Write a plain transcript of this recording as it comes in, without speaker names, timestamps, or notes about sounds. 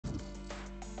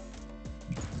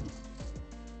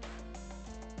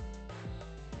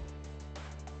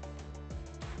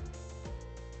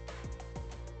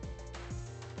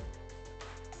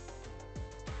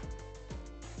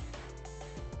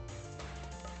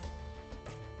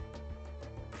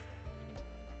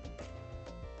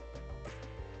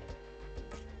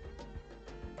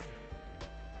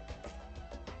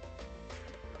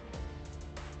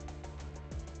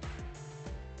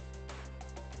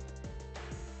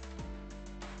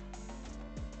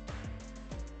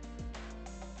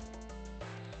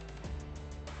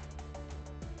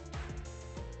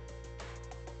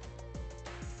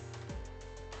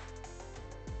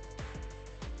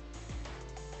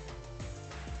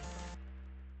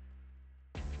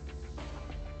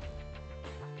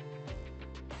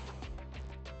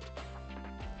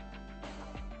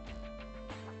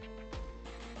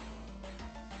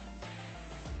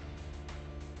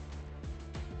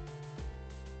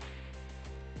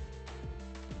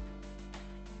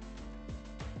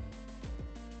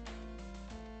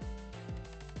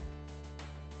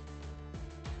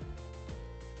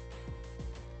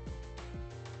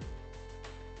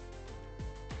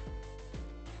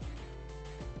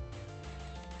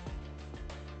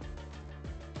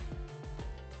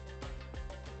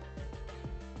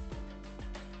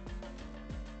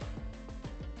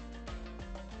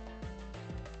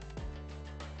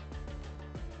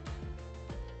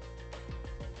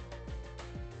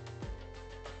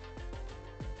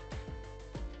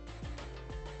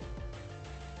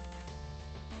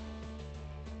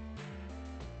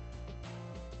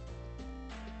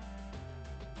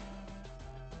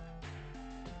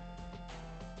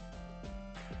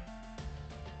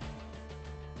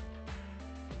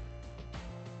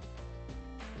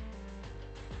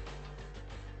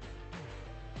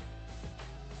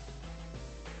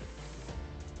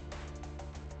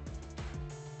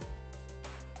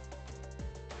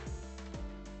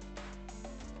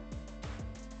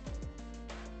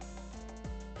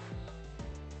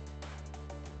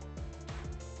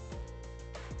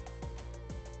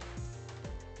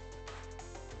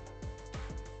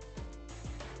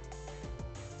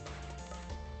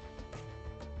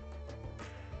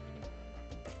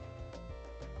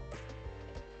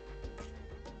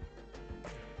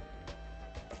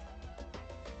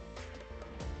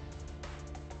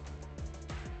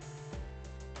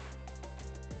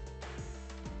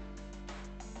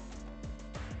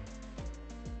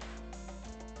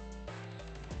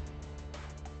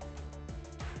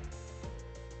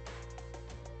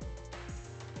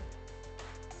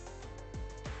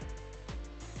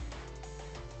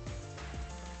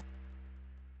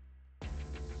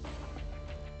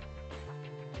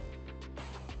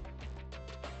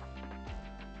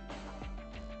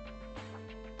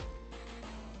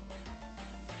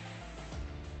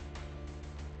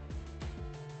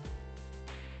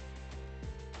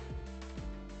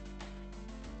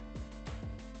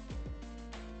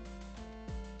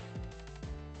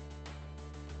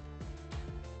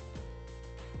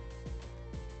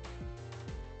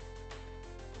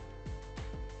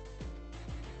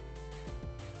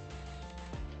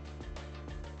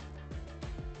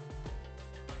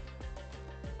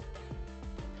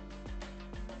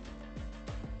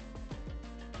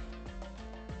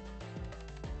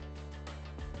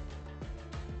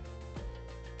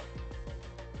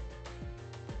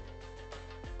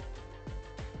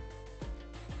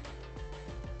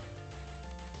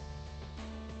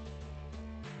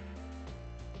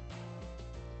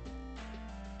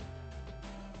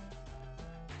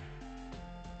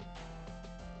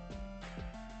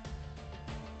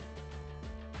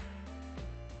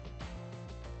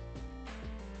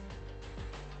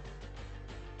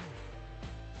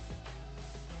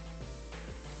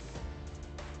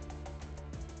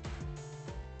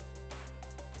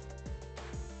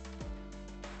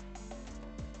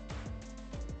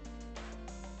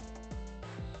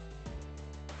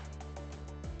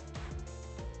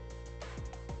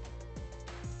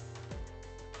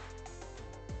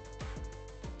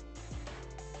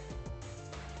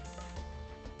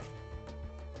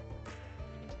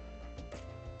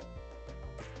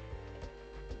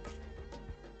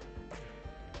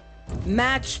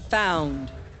Match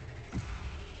found.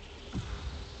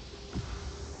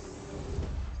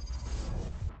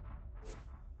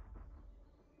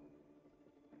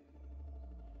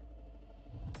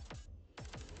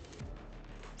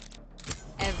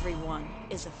 Everyone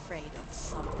is afraid of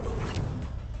something.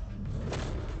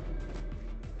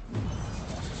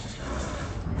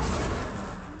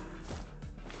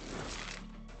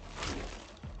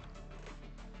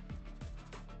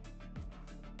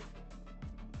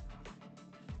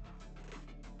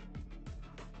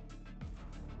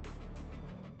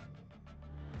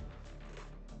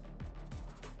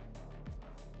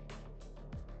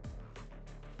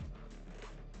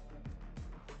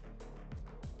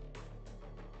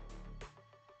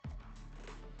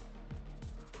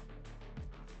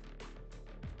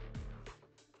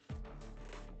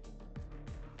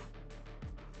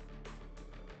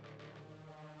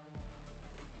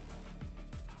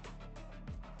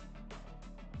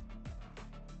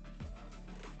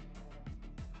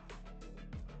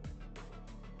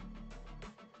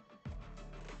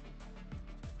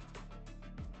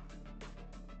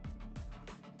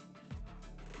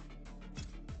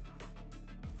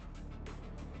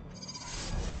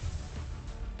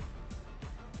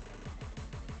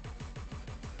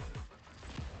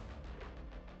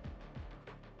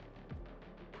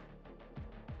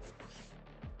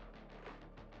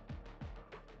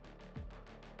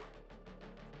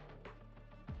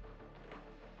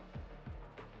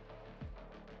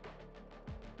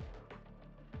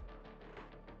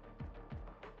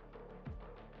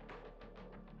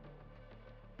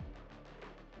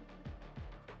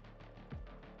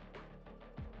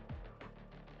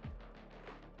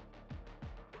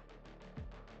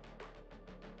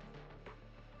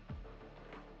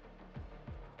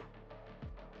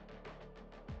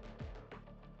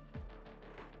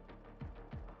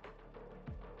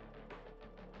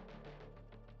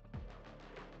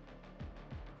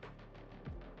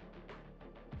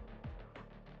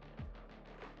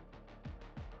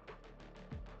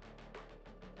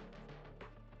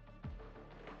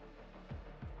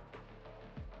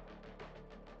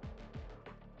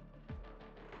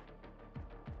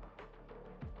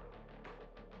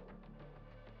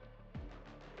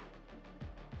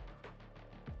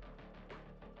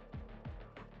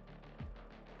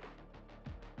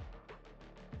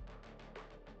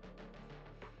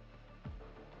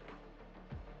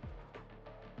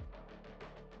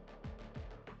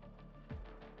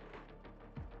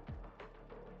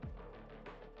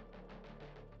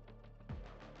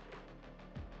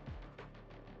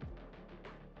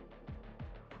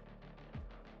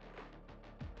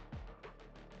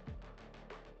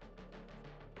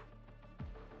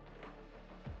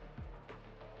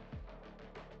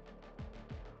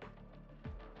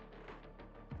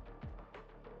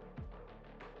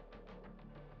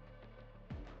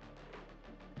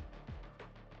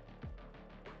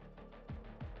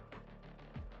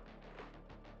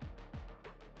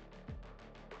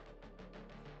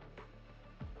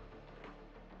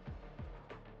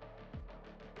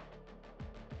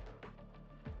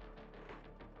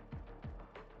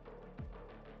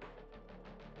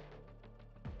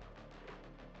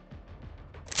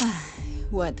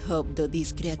 What hope do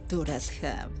these criaturas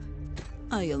have?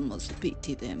 I almost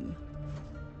pity them.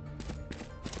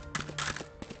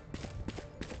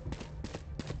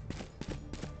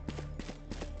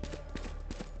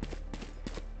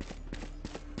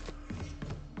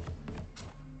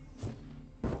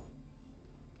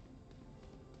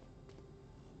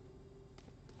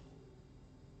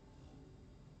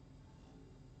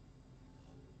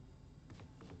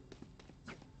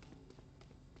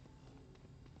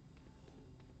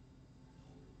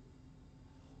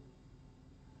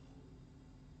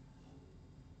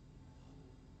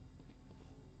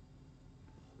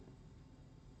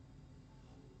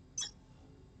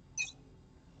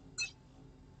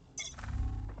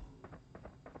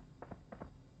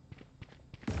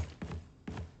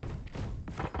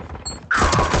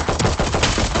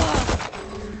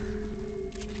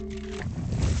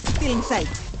 Still in sight.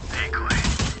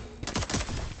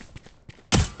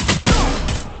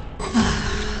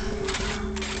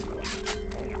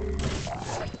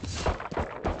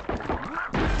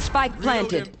 Spike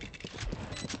planted.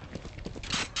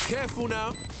 Careful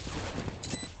now.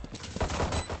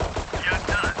 You're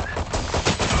done.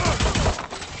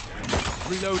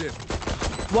 Reload him.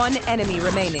 One enemy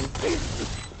remaining.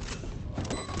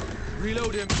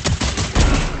 Reload him.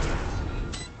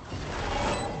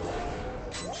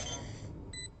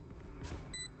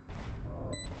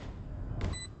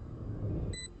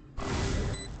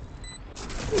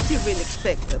 Did you really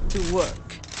expect that to work?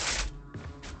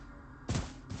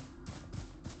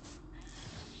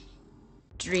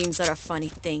 Dreams are a funny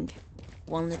thing.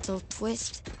 One little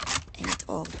twist, and it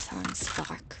all turns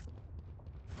dark.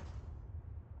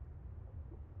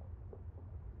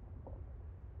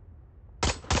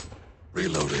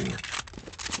 Reloading.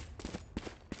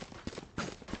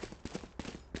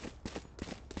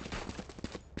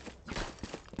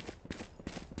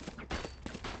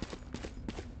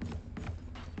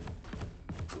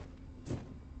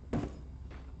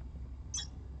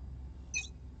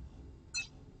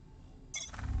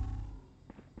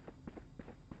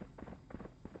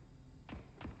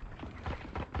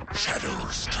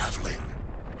 Shadows traveling.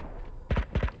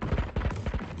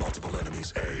 Multiple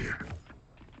enemies A.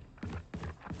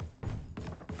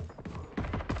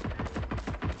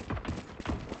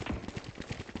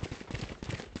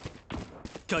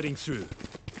 Cutting through.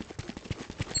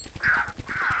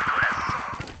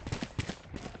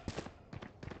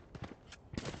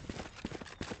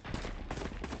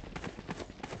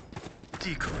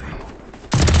 Decoy.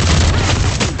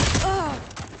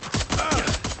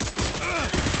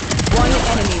 One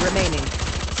enemy remaining.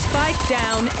 Spike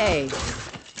down A.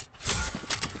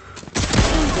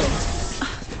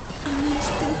 I'm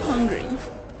still hungry.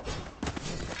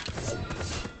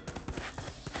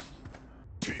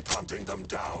 Keep hunting them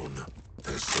down.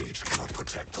 Their siege cannot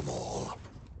protect them all.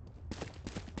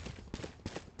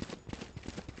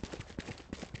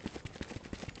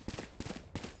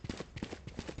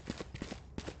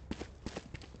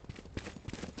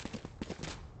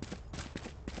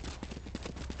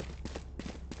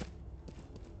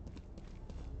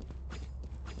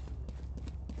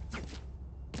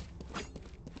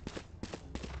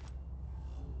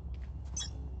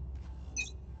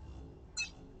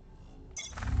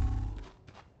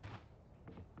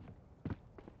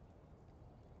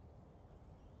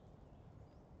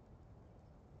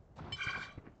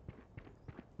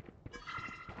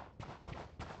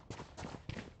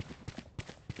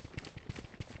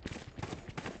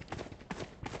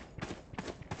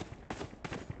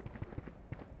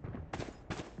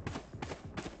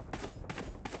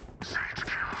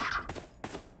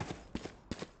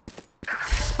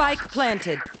 Spike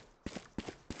planted.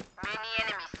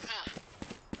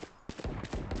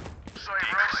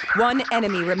 One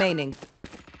enemy remaining.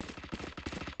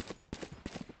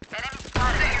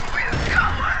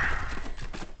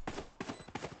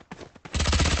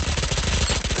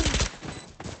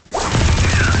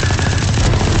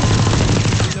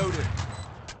 Reloading.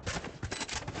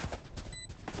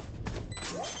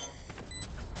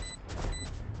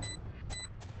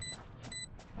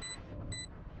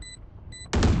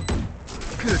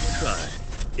 Good try,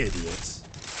 idiots.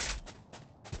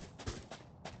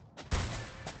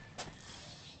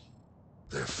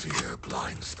 Their fear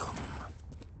blinds them.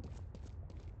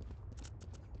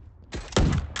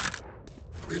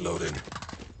 Reloading.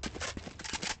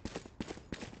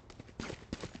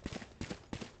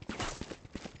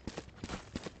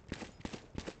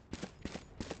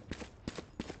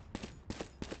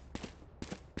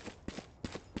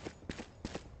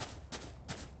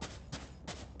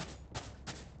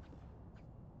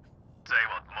 They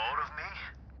want more of me?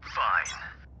 Fine.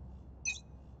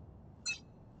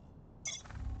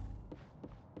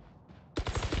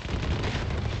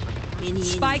 Many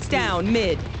Spike enemies down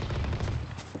mid.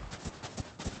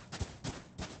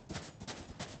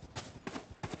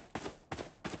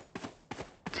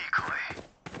 Decoy.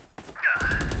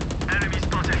 Enemy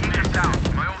spotted. Heat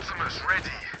down. My ultimate's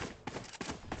ready.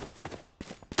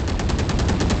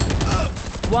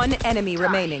 One enemy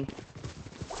remaining.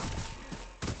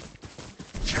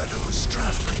 Shadows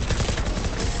traveling.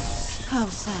 How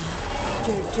sad.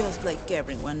 You're just like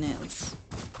everyone else.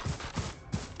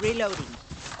 Reloading.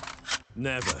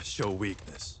 Never show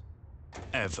weakness.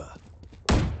 Ever.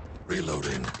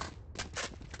 Reloading.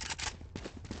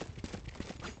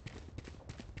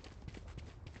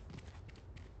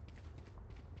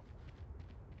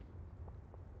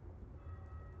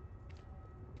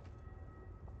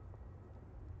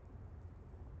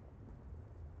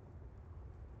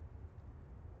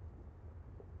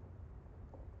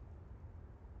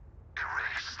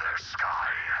 Erase their sky.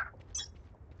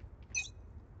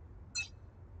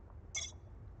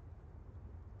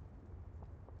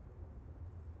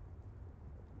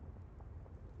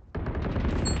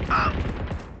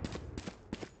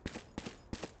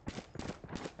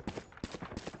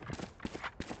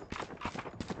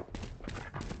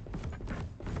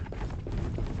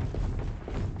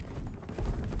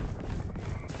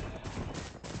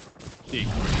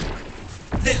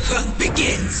 The hunt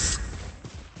begins!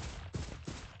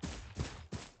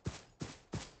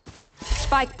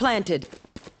 Spike planted.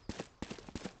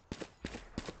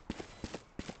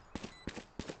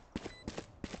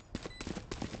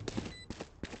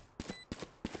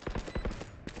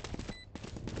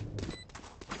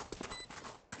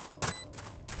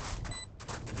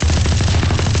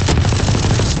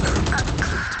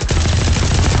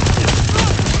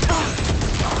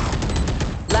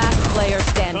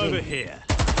 Over here.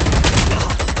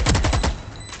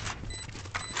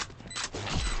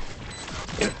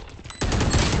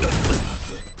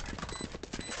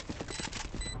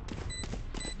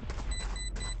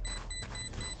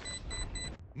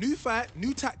 New fight,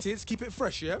 new tactics, keep it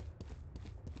fresh, yeah?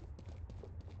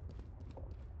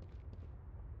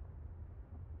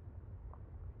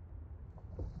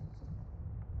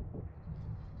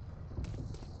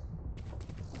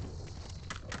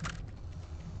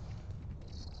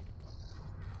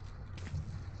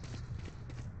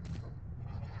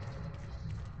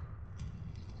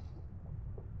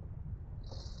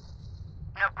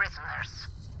 No prisoners.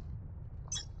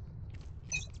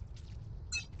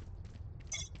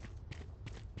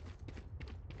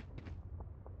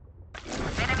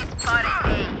 Enemy spotted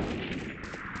A.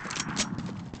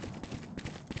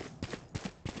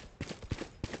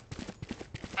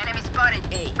 Enemy spotted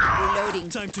A. Reloading.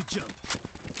 Time to jump.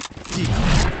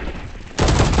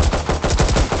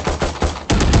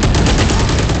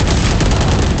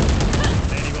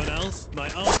 Anyone else? My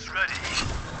ult's Ready.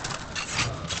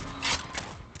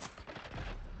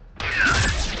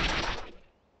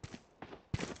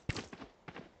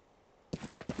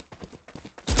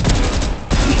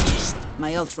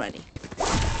 My ult ready.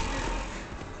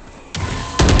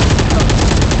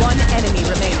 One enemy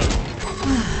remaining.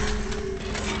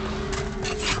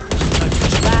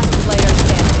 Last player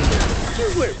standing.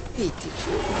 You were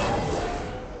pitiful.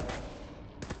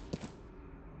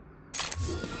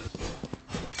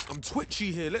 I'm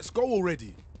twitchy here, let's go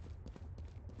already.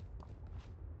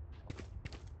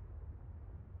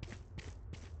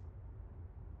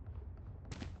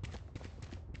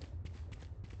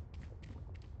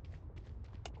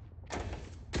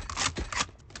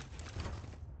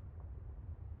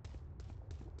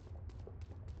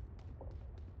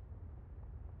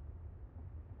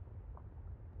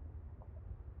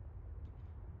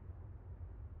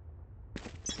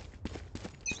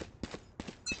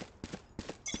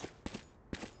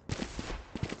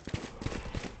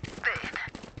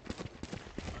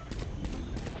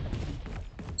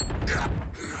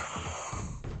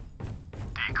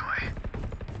 Decoy.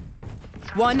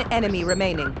 One enemy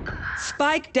remaining.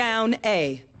 Spike down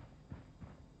A.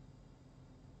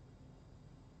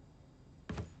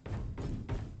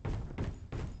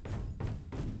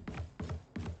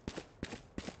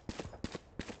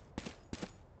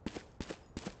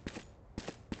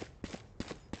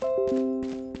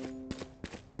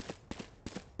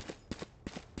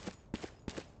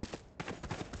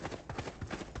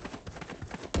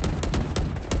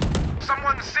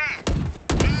 Someone C.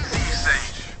 Easy,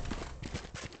 Sage.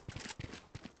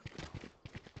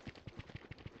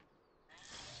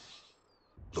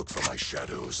 Look for my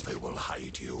shadows, they will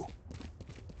hide you.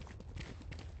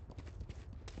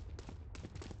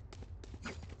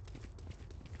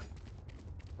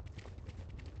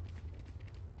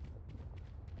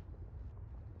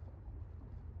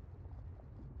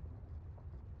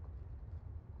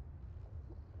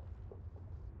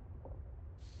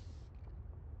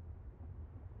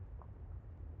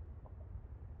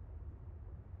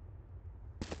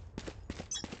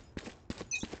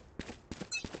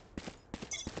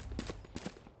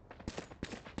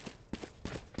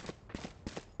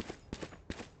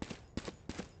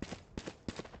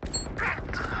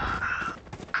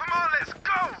 Come on, let's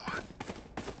go.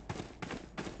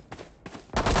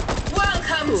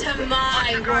 Welcome to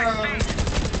my world.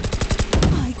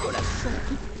 My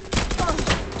corazón.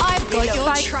 I've got your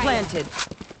Spike trail. planted.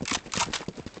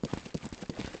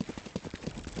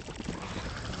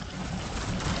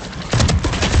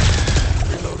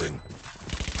 Reloading.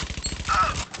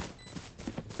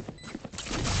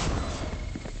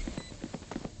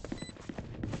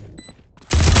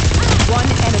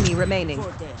 One enemy remaining.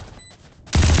 For there.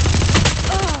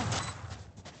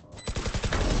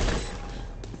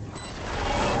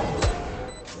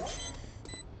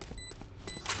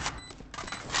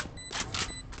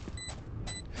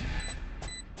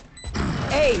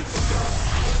 Ace.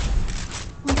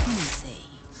 What can I say?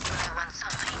 I want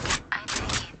something. I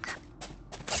take it.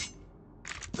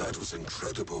 That was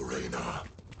incredible, Reyna.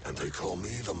 And they call me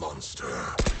the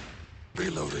monster.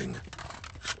 Reloading.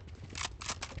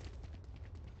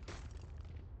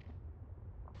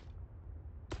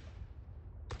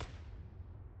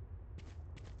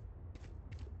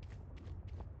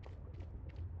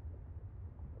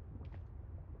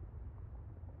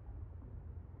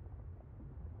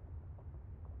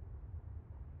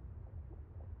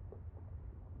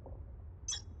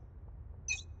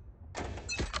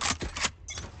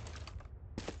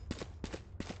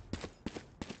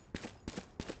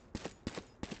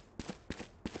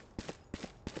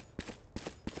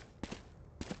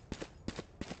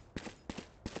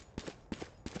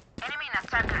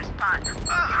 fun.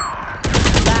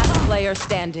 Last player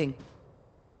standing.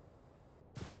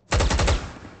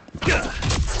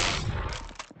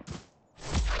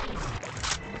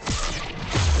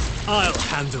 I'll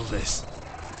handle this.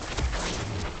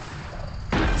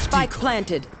 Spike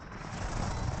planted.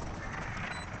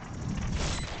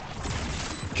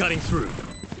 Cutting through.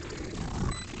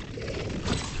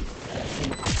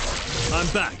 I'm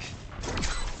back.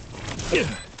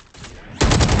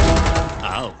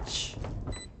 Ouch.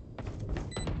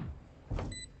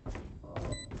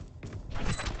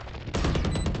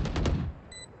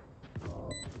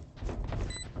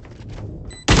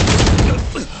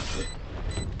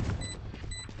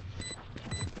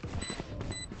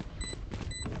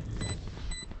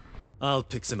 I'll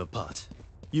pick them apart.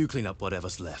 You clean up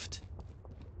whatever's left.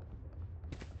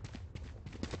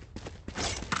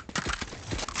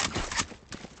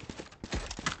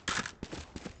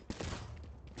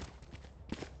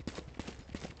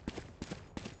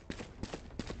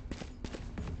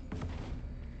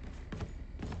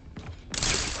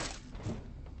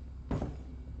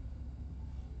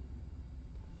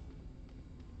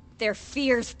 Their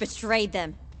fears betrayed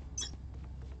them.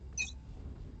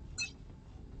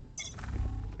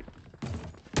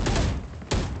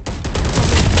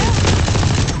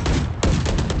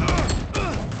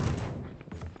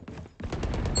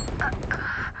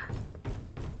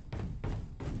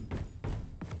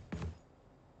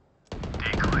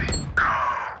 Decoy.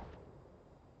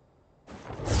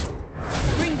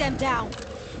 Bring them down.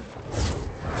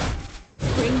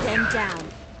 Bring them down.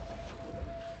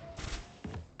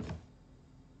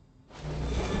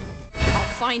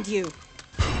 I'll find you.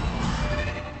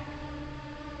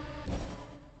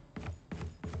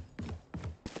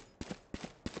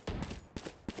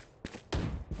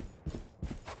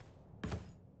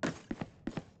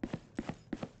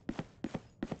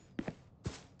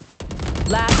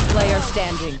 Last player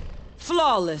standing.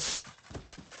 Flawless.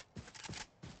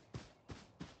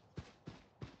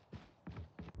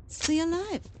 Stay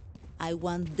alive. I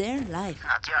want their life.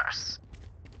 Not yours.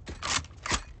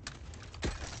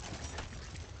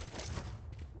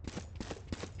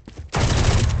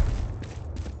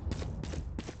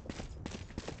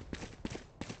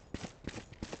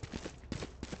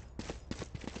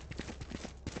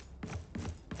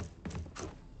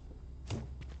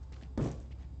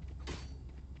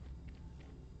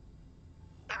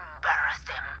 Embarrass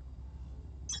him.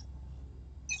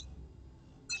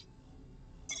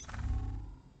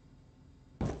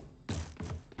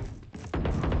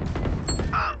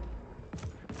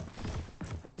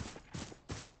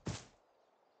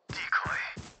 Decoy.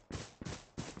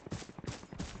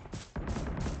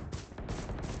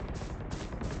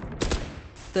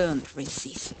 Don't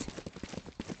resist.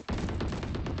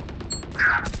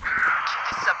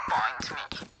 Disappoint me.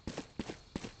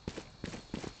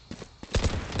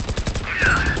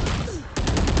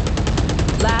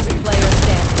 Last player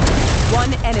standing.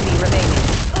 One enemy remaining.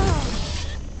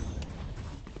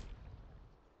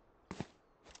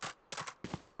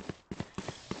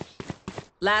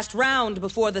 Last round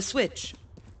before the switch.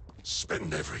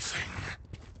 Spend everything.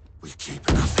 We keep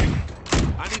nothing.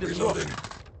 I need a drop. Reloading.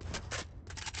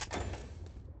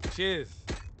 Cheers.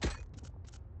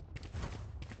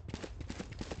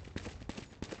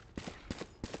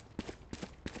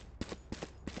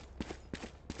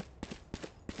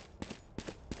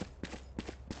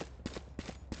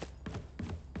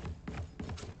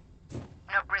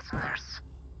 No prisoners.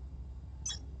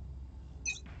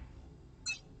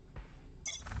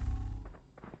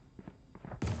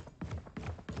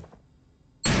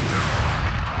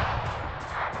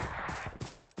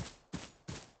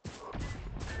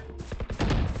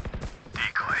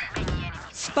 Decoy. Many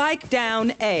enemies. Spike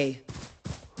down A.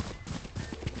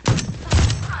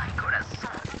 My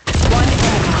corazón. One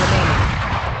enemy remaining.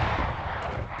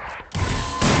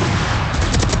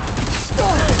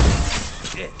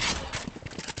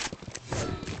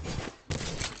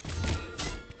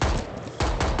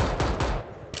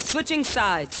 Switching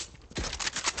sides.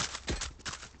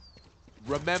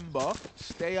 Remember,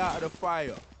 stay out of the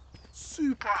fire.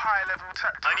 Super high level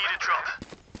tactics. I need a drop.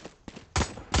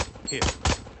 Here.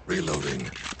 Reloading.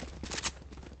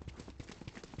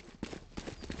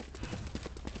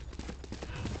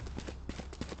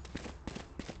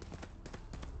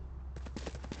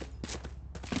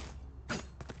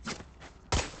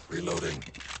 Reloading.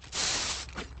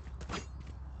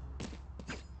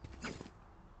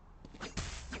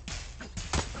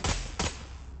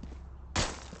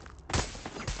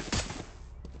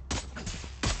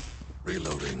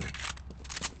 Reloading.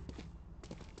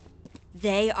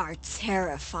 They are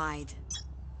terrified.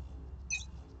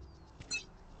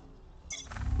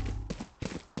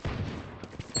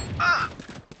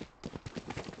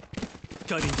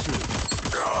 Cutting through.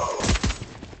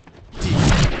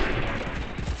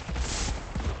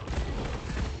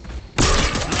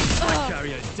 My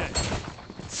carrier is dead.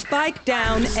 Spike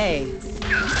down A.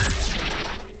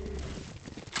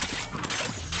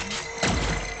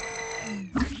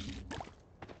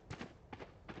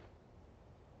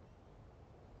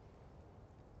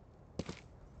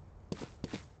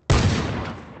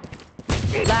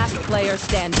 Last player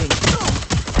standing.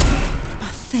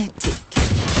 Pathetic.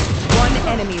 One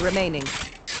enemy remaining.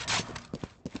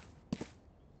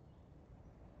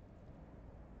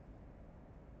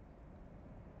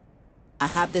 I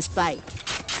have the spike.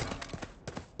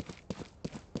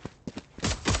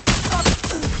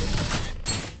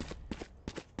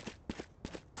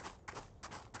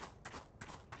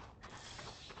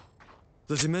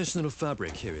 The dimensional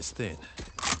fabric here is thin.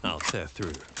 I'll tear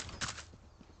through.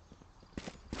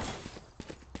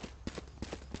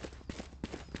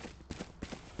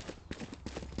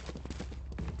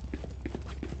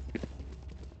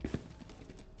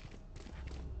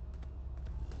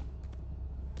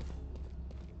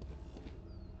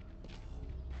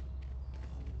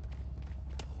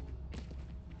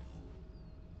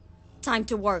 Time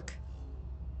to work.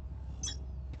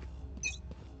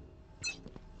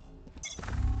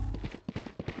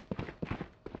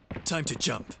 Time to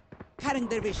jump. Cutting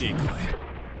their vision. Decoy.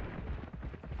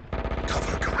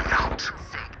 Cover going out.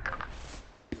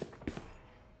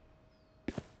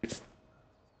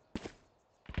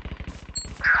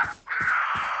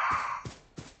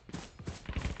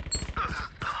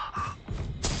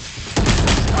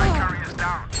 Spike carrier's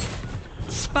down.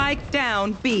 Spike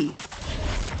down B.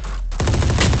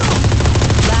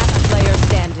 Last player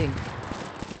standing.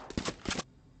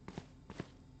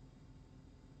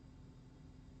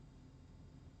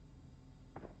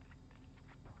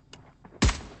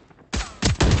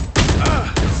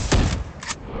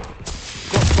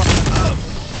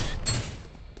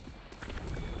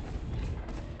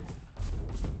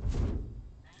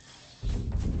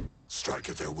 Strike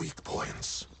at their weak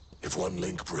points. If one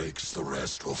link breaks, the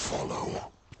rest will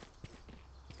follow.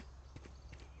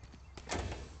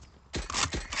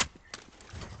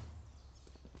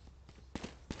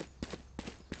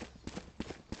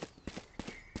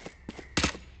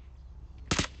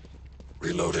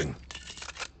 Reloading.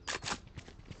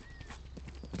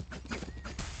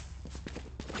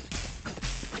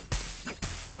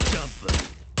 Jump them.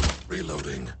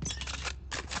 Reloading.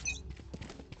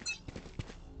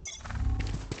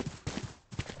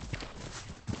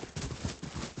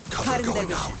 Cover Cutting their going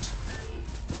vision. out.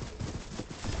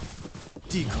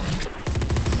 Decoy.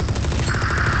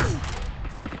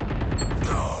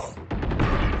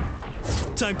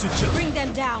 Time to jump. Bring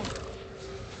them down.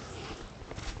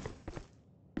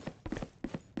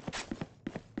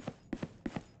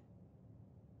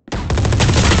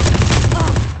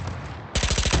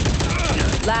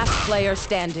 Last player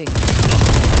standing.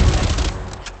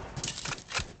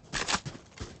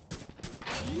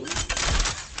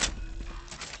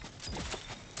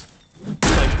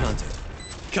 Spike planted.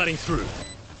 Cutting through.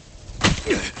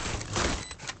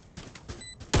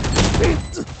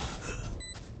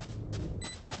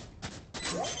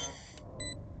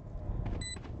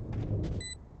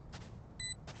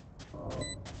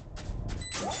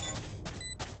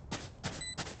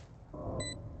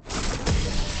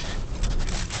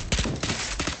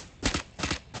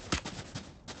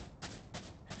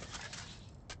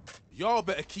 Y'all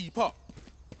better keep up.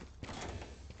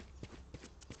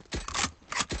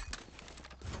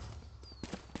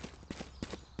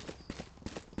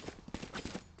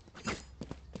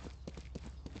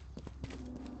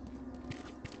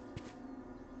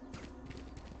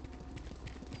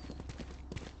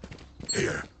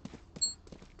 Here.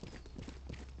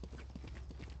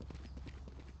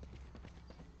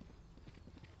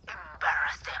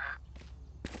 Embarrassing.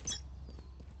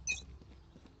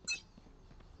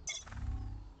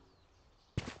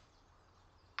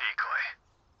 Decoy.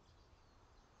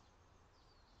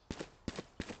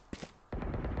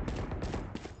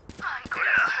 I could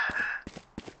have.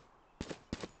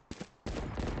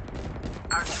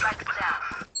 Our spike down.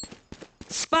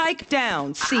 Spike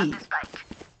down C. The spike.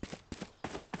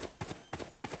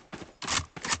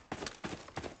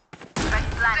 Spike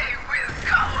planted. They will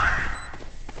cover.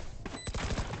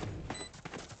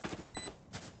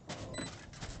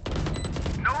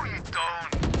 No, you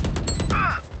don't.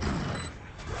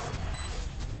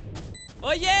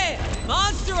 Oh yeah!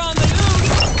 Monster on the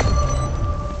loose!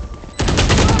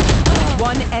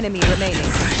 One enemy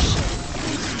remaining.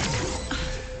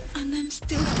 And I'm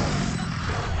still...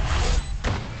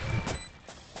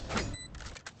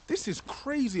 This is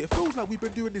crazy. It feels like we've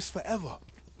been doing this forever.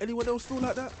 Anyone else feel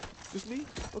like that? Just me?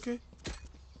 Okay.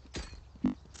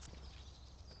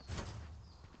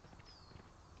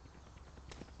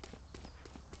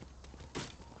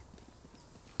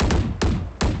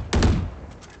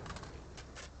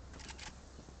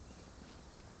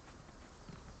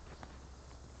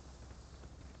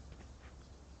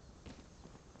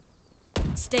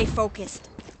 Stay focused.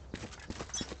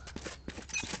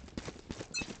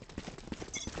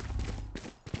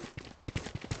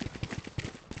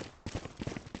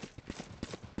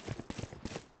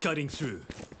 Cutting through.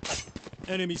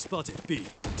 Enemy spotted. B.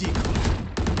 Decoy.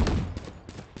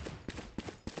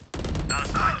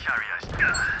 That's my carriers.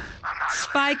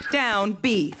 Spike down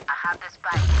B. I have the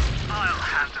spike. I'll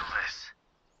handle this.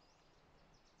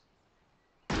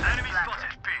 Enemy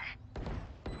spotted. B.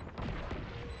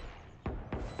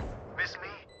 Miss me?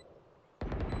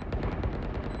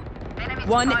 Enemy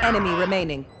One spotted. enemy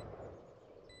remaining.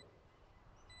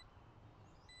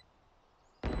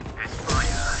 It's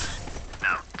fire.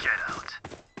 Now get out.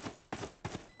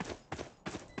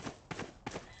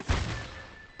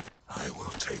 I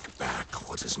will take back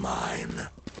what is mine.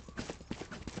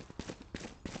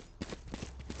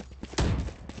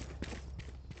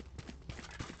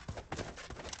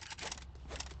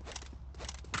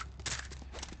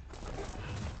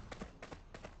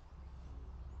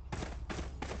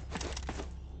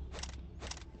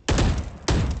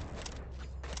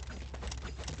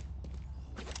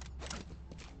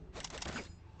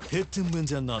 Hit them when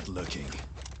they're not looking.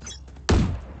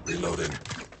 Reloading.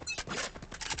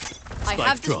 I Spike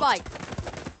have the dropped. spike.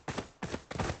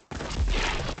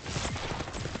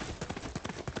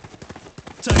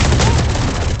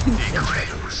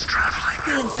 Shadows traveling.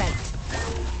 Feeling fed.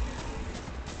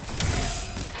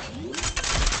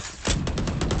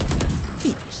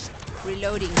 Finished.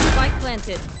 Reloading. Spike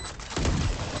planted.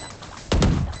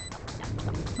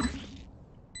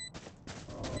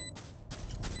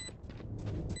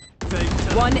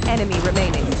 Fake. One enemy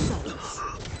remaining.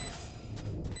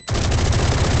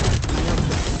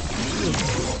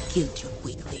 Killed you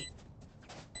quickly.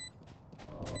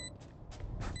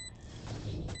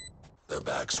 Their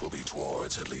backs will be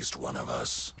towards at least one of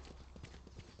us.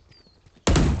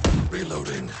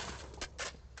 Reloading.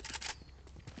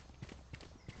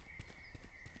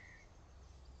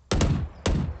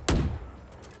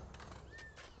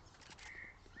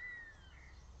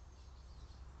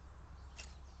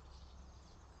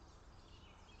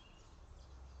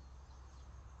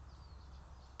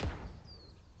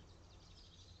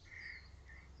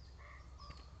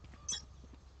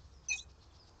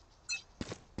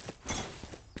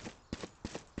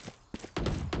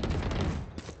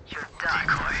 You're done.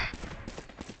 Decoy.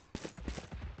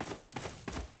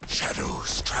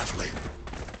 Shadows traveling.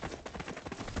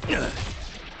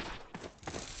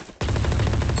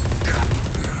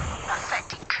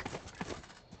 Pathetic.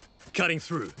 Cutting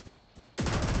through.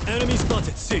 Enemy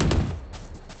spotted. C.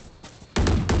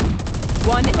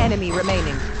 One enemy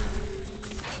remaining.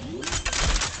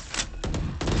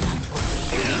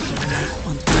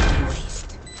 On the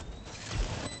waste.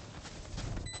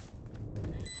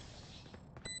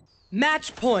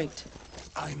 Match point.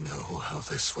 I know how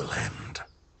this will end.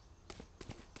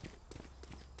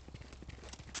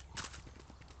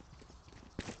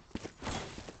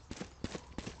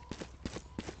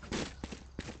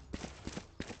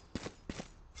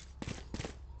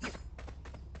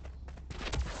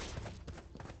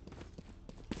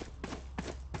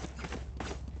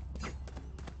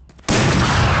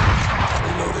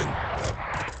 Reloading.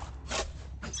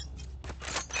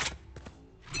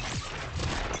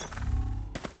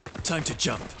 Time to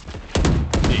jump.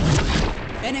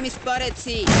 Enemy spotted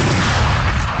C.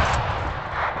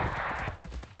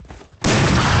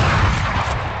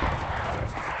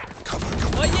 Cover,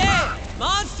 cover. Oh yeah!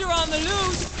 Monster on the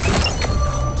loose!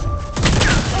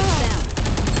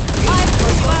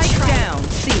 Spike down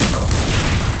C.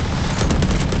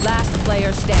 Last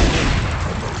player standing.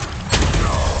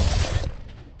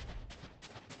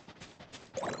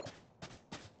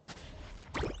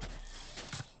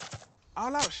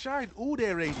 I'll outshine all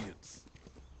their radiance.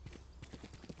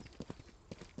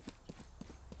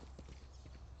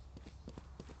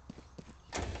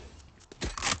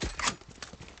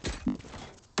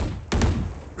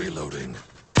 Reloading.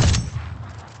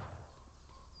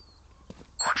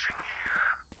 Watching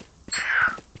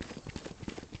here.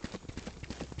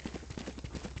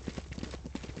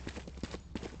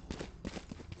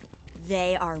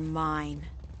 They are mine.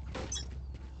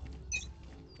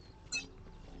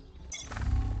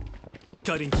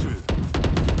 Cutting through.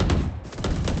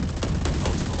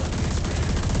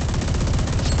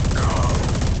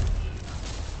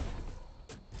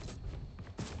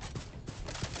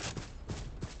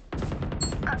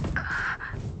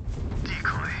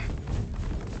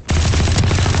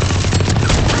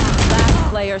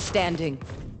 player standing.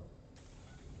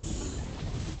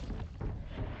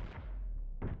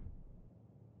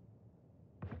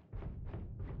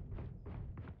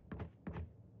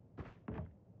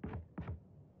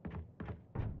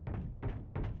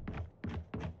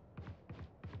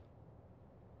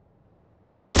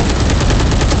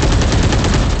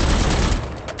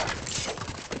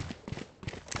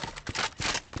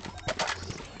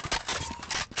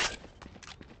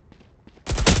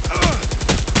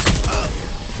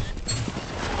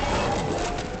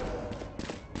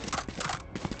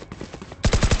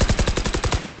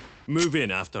 Move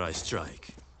in after I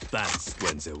strike. That's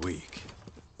when they're weak.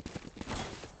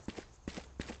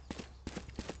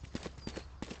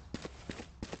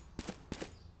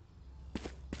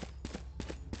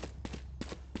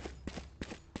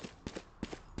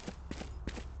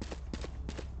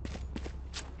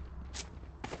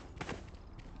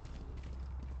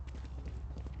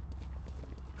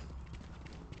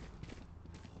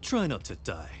 Try not to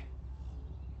die.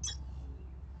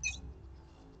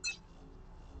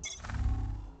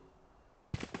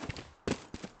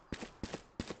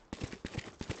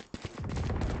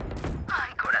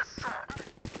 Ay, corazón.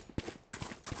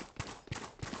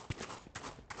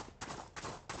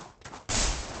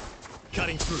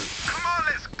 Cutting through. Come on,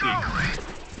 let's go!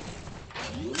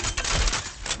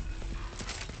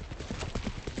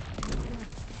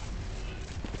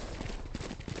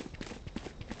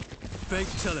 Fake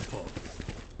teleport.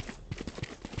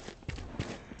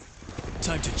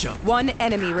 Time to jump. One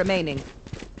enemy remaining.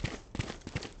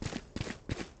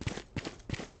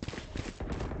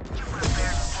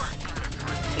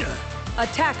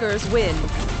 Attackers win. No,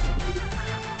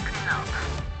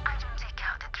 I don't take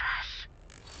out the trash.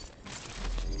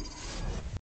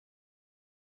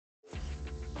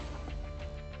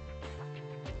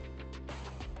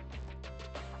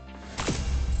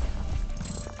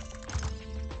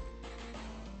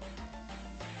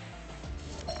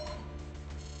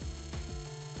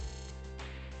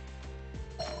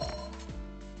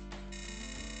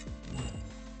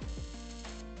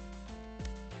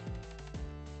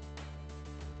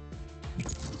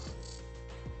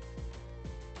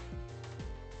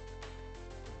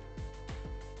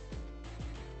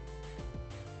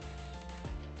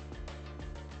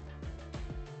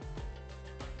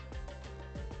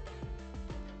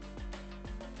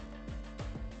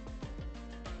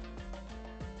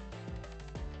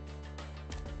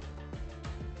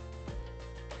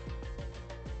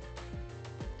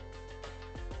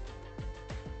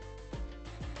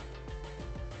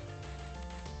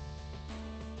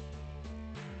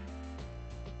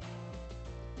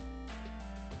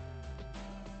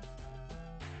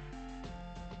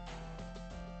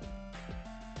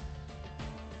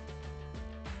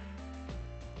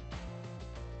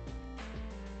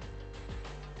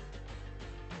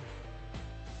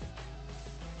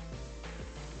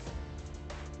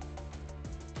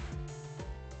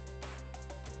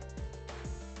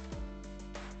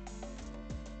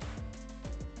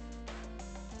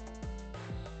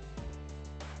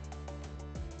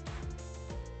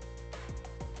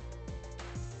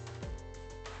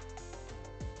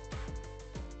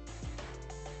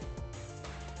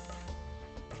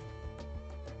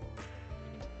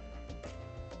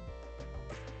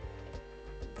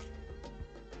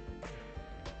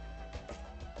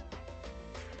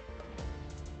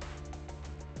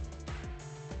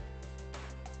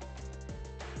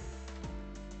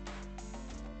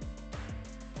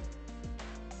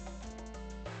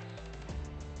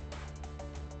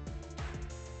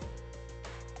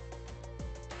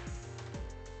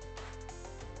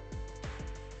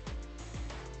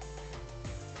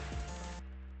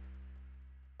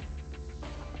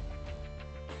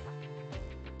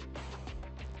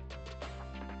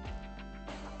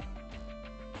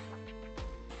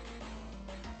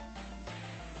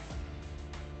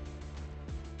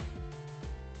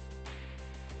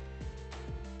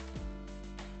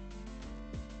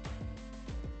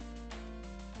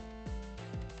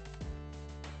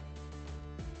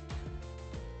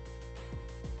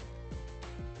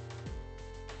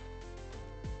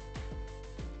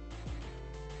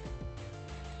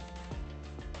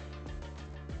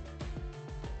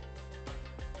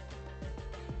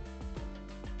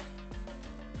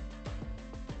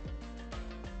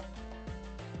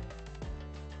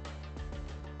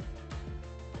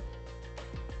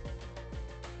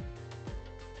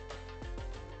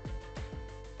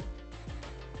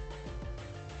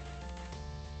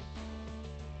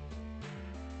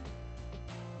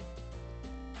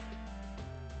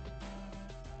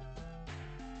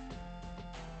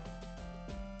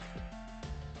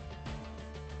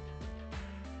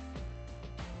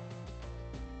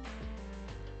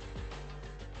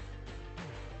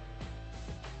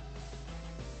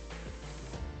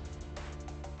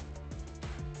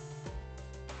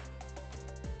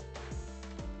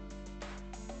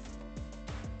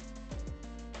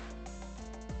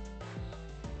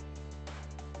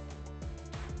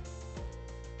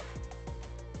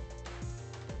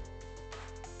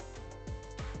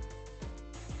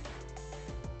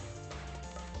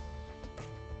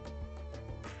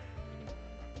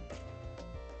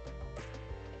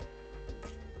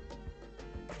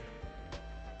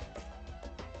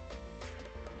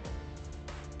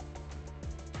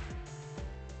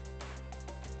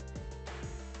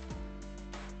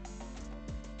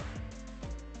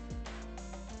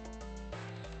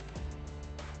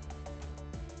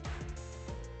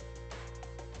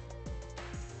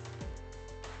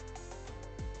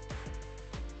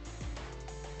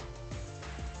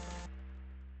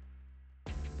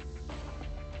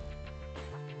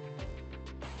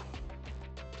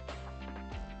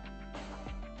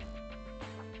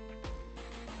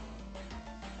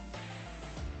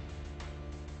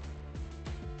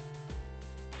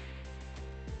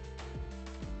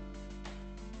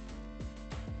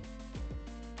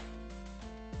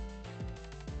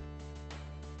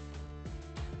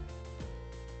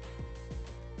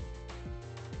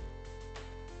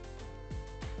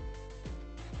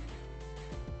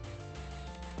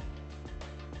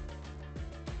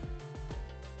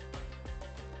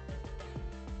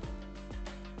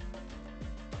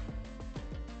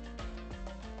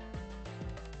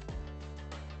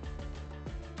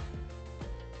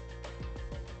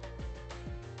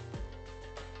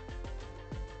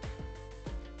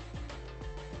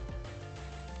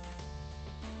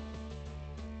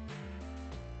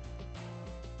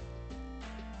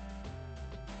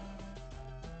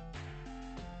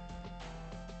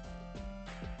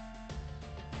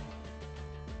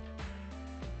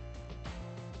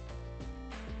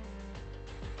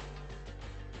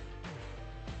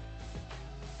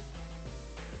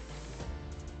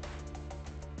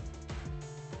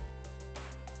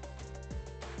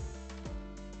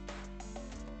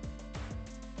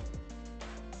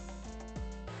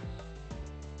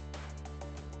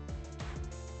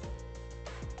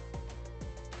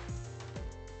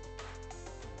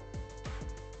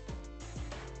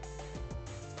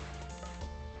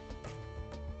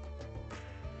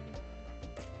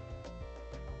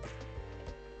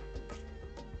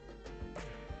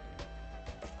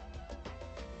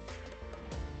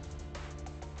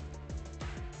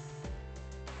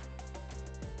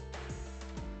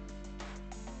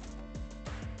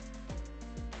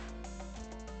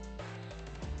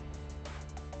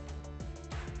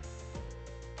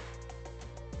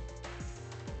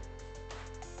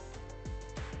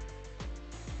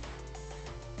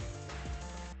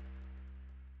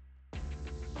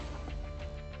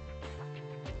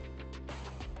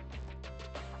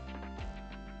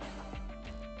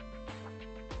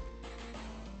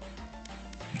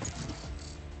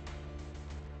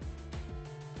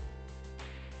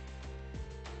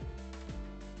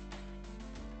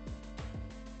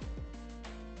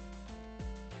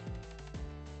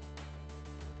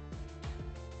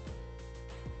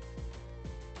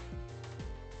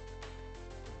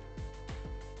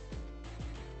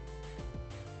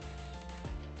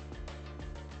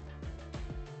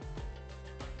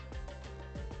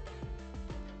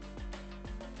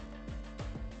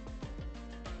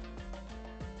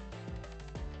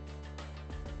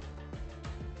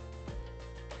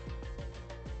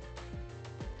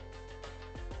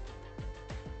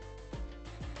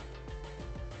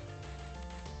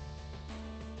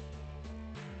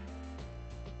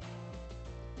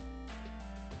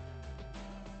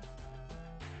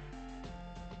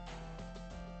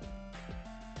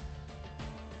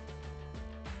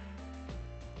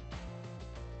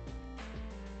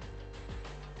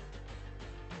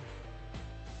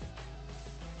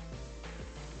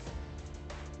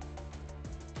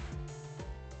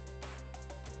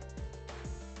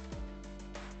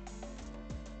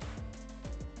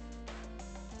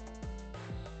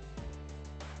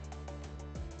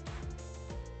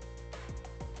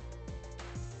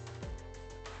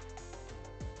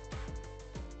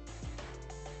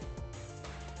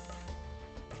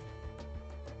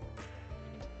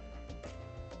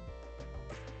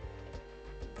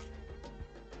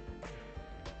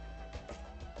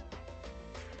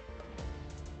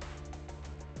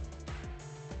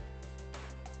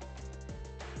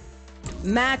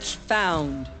 Match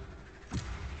found.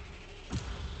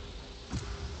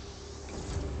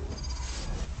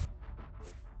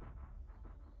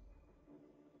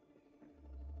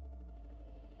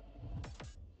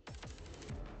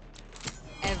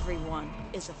 Everyone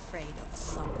is afraid of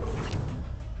something.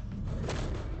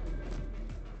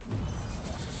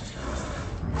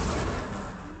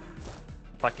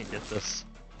 If I can get this.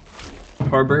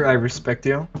 Harbor, I respect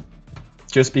you.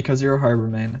 Just because you're a Harbor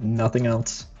main, nothing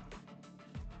else.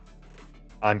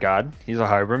 On God, he's a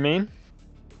Harbor main.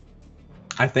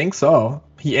 I think so.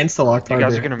 He insta-locked You Harbor.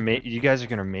 guys are gonna make. You guys are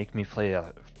gonna make me play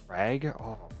a frag.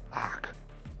 Oh fuck.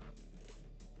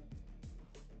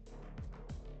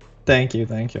 Thank you,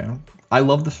 thank you. I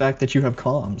love the fact that you have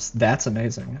comms. That's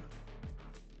amazing.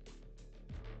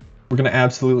 We're gonna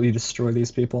absolutely destroy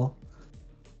these people.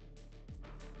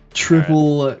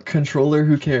 Triple controller,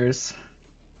 who cares?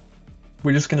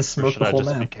 We're just gonna Or smoke should the I whole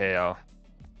just be map. KO?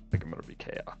 I think I'm gonna be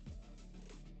KO.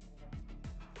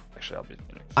 Actually, I'll be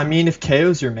Phoenix. I mean, if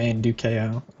KO's your main, do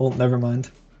KO. Well, never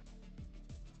mind.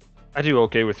 I do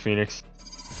okay with Phoenix.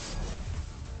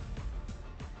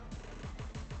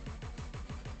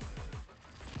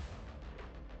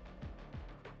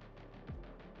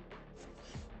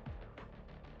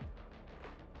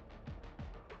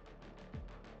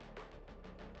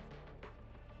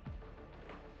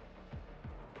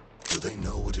 Do they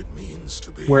know what it means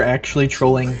to be? We're actually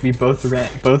trolling. We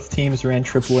both teams ran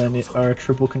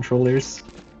triple controllers.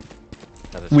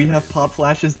 That is We have crazy. pop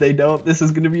flashes, they don't. This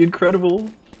is gonna be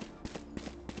incredible.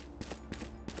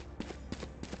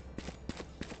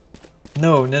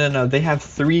 No. They have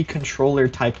 3 controller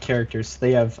type characters.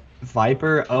 They have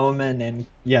Viper, Omen, and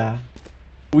yeah.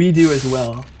 We do as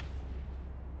well.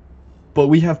 But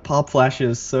we have pop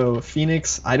flashes, so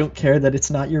Phoenix, I don't care that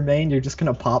it's not your main, you're just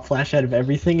gonna pop flash out of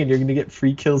everything and you're gonna get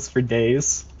free kills for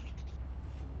days.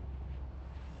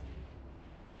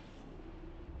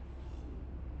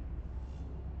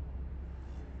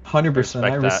 I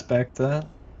respect that.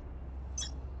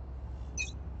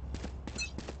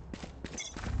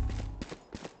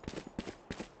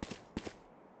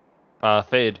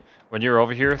 Fade. When you're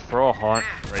over here, throw a haunt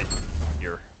right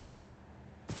here.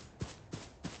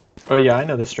 Oh yeah, I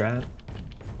know the strat.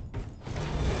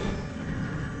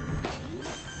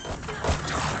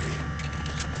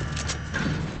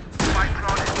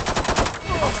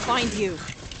 I'll find you.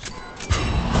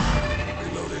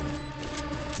 Reloading.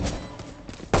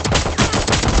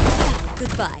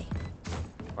 Goodbye.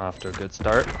 Off to a good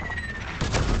start.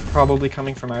 Probably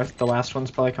coming from the last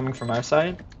one's probably coming from our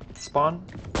side. Spawn.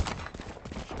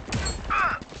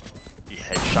 He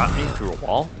headshot me through a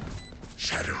wall.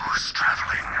 Shadows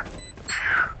traveling.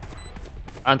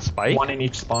 On Spike. One in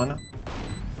each spawn.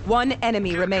 One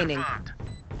enemy remaining.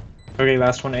 Okay,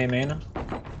 last one A main.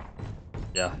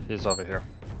 Yeah, he's over here.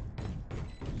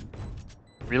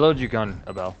 Reload your gun,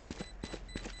 Abel.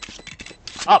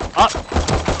 Up!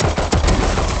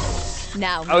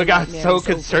 Now. Oh, I got nightmare so is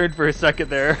over. concerned for a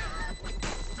second there.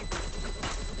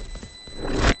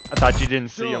 I thought you didn't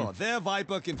see him. Sure, their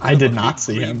Viper can I put did up a not big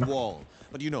see green him. Wall,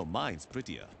 but you know mine's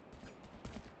prettier.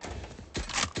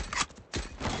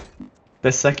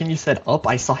 The second you said up,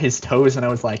 I saw his toes and I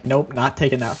was like, nope, not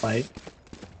taking that fight.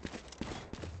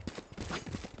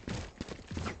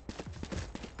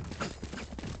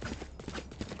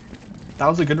 That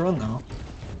was a good run though.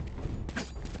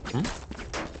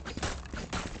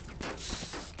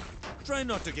 Try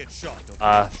not to get shot.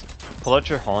 Okay? Pull out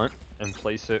your haunt and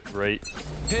place it right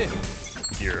Here,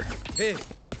 here. here.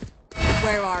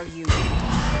 Where are you?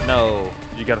 No,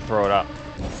 you gotta throw it up.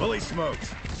 Fully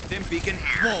smoked. Stim beacon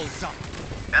here. Walls up.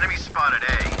 Enemy spotted A.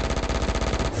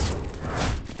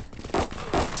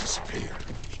 Disappear.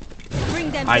 Bring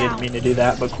them I down. didn't mean to do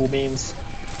that, but cool beans.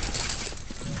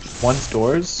 One's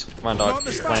doors. Come on, dog.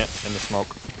 Plant in the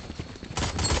smoke.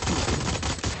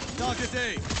 Target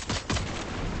A.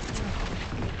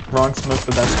 Wrong smoke,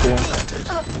 but that's cool.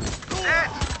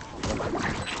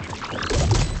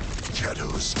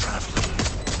 Shadows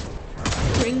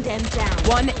traveling. Bring them down.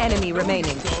 One enemy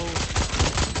remaining.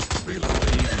 Reloading.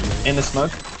 In the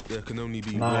smoke. There can only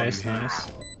be Nice, one here. nice.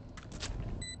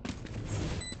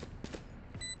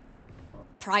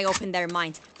 Pry open their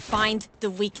minds. Find the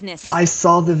weakness. I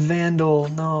saw the Vandal,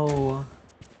 no.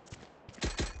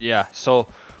 Yeah, so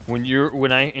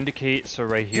when I indicate, so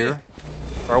right here,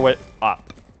 throw it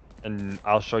up, and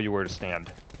I'll show you where to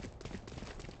stand.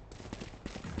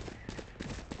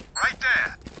 Right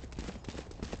there.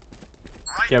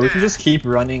 Right Yeah, we there. can just keep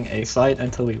running A site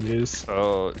until we lose.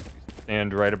 So,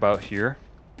 and right about here,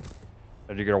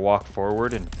 and you're gonna walk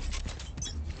forward and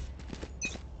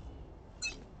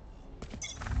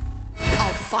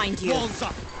I'll find you. Walls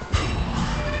up.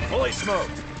 Fully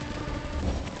smoked.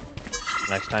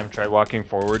 Next time, try walking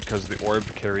forward because the orb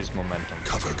carries momentum.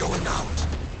 Cover going out.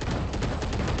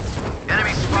 Enemy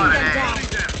Bring spotted. them down.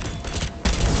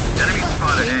 Enemy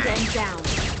spotted. Bring them down.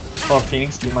 Oh,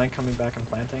 Phoenix, do you mind coming back and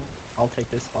planting? I'll take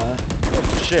this spot.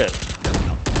 Oh, shit.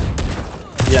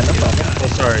 Yeah, no problem. Oh,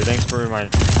 sorry. Thanks for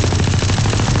reminding.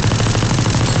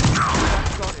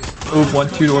 Ooh, 1,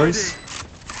 2 doors.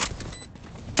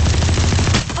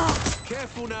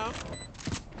 Careful now.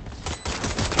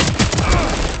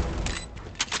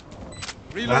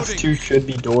 Last Reloading. 2 should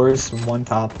be doors, and 1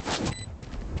 top.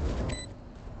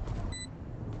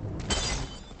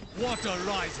 Water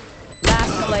rising.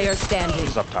 Last player standing.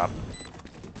 He's up top.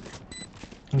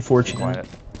 Unfortunate. Quiet.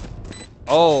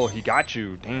 Oh, he got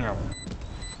you. Damn.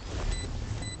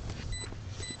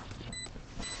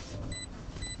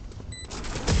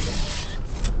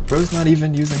 Bro's not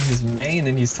even using his main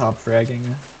and he's top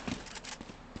fragging.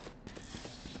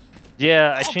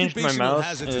 Yeah, I changed my Occupational mouse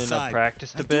hazards and aside,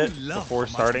 practiced I a do bit love before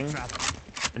how much starting. I travel.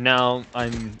 And now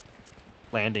I'm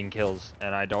landing kills,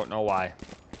 and I don't know why.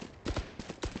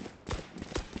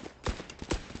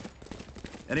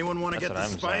 Anyone want to That's get what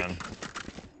the I'm spike? saying.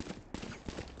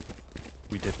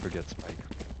 We did forget Spike.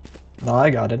 No, I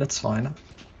got it, it's fine.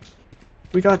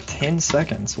 We got 10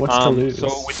 seconds, what's to lose?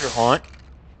 So with your haunt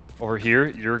over here,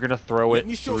 you're gonna throw Let it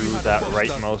me show you through how to that box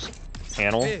rightmost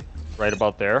panel, Here. right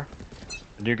about there,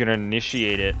 and you're gonna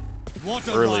initiate it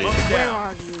Water early. rising. Where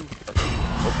are you?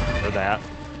 Or that.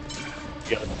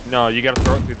 No, you gotta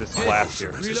throw it through this glass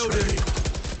here. Reloading.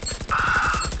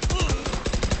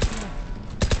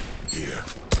 Here.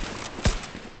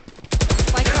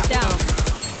 Spike down.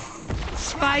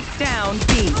 Spike down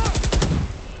B.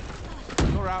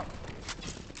 You're out.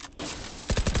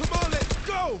 Come on, let's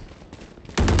go.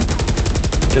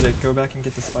 Get it, go back and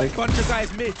get the spike. Bunch of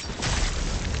guys mid.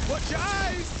 Watch your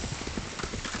eyes.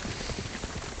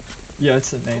 Yeah,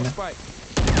 it's in main. Spike.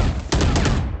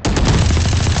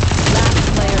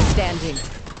 Last player standing.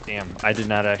 Damn, I did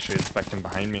not actually expect him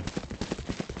behind me.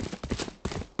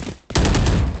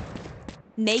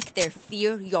 Make their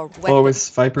fear your weapon. Oh, is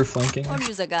Viper flanking? Or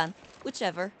use a gun.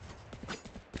 Whichever.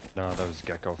 No, that was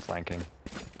Gecko flanking.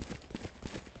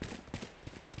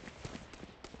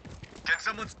 Can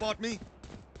someone spot me?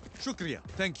 Shukriya,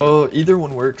 thank you. Oh, either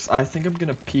one works. I think I'm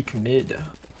gonna peek mid.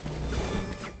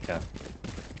 Yeah.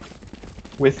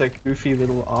 With a goofy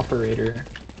little operator.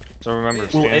 So remember, Well,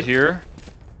 stand it- here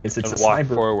It's and a walk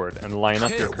cyber. forward and line up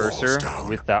your Hey, walls cursor down.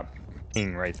 with that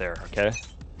thing right there, okay?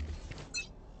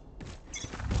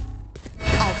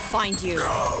 I'll find you.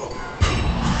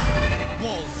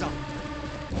 Walls up.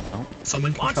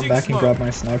 Someone can come Launching back and smoke. grab my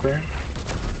sniper.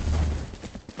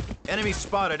 Enemy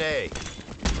spotted A.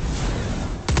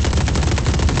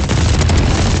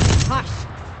 Hush.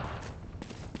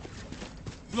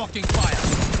 Blocking fire.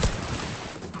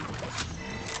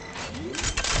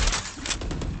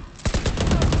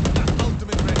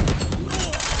 Ultimate ready.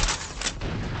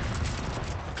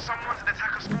 Someone's an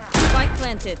attacker spawn. Spike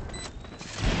planted.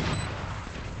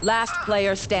 Last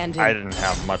player standing. I didn't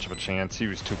have much of a chance. He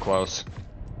was too close.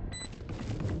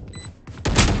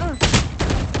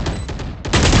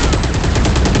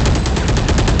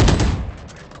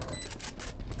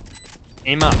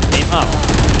 Aim up, aim up.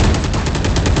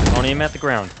 Don't aim at the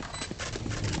ground.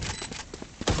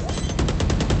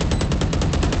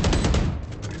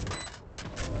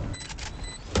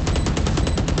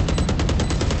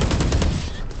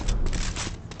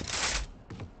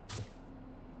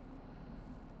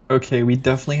 Okay, we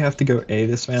definitely have to go A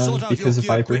this Sort round out because your gear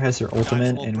Viper quick. has her Time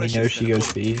ultimate for and we precious know she than goes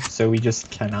gold. B, so we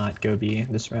just cannot go B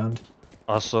this round.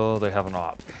 Also, they have an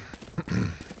op.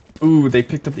 Ooh, they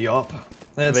picked up the op.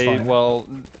 That's They, fine. well,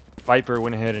 Viper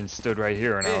went ahead and stood right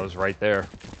here, and I was right there.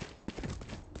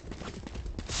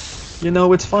 You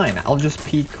know, it's fine. I'll just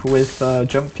peek with,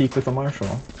 jump peek with a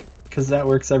Marshall. Because that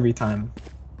works every time.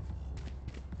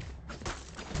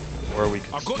 Or we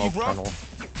could I've got you, smoke bro. tunnel.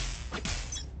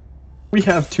 We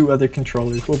have 2 other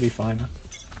controllers, we'll be fine.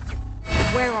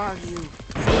 Where are you?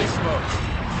 Fully smoked.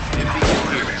 MVP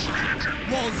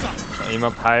here. Walls up. Aim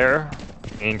up higher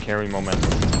and carry momentum.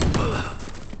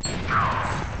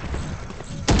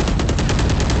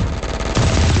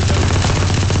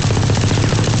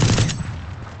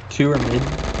 Two are mid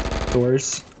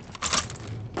doors.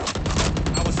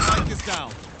 Our spike is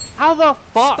down. How the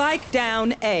fuck? Spike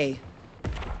down A.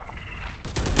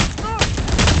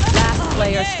 Last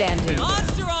player standing.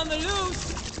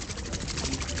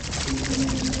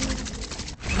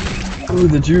 Ooh,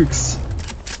 the jukes.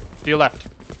 To your left.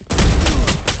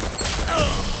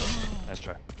 Nice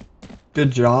try.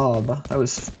 Good job. That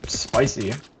was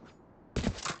spicy.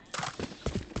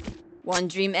 One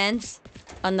dream ends,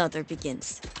 another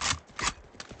begins.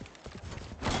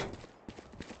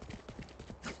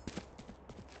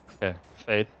 Okay,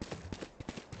 Fade.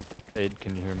 Fade,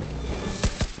 can you hear me?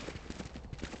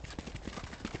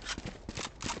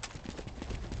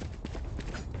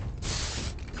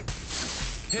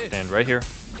 Stand right here.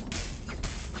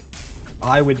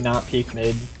 I would not peek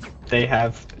mid. They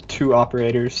have 2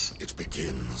 operators. It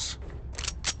begins.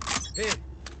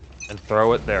 And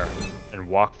throw it there. And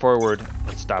walk forward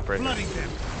and stop right here.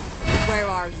 Where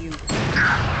are you?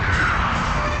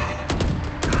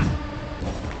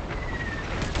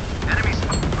 Enemy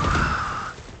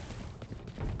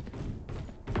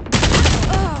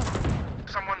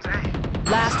Someone's A.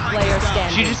 Last player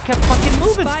standing. She just kept fucking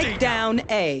moving. Spike down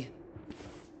A.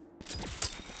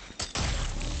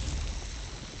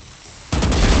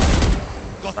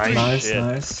 Nice, Nice, shit.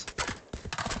 nice.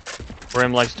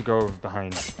 Brim likes to go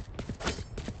behind.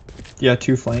 Yeah,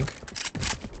 2 flank.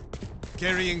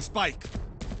 Carrying spike.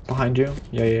 Behind you.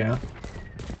 Yeah, yeah,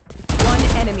 One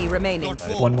enemy remaining.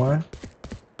 yeah. 1 more.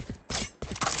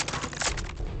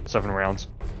 7 rounds.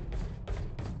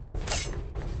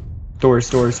 Doors,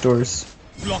 doors, doors.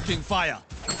 Blocking fire.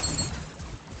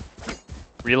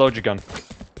 Reload your gun.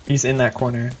 He's in that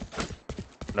corner.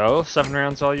 No, 7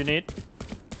 rounds all you need?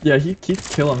 Yeah, he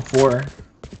keeps killing 4.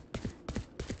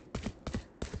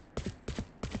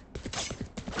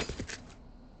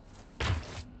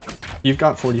 You've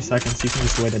got 40 seconds, you can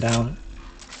just wait it out.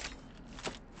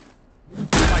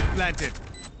 Spike planted.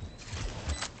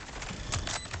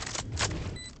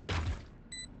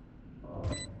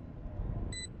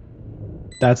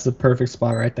 That's the perfect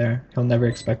spot right there. He'll never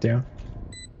expect you.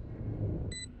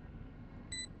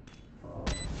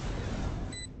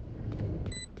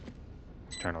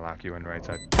 He's trying to lock you in right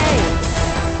side.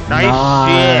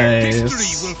 Nice.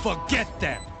 History will forget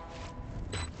them.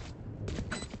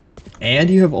 And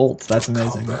you have ults, that's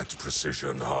amazing. Combat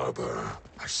precision harbor.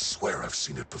 I swear I've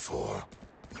seen it before.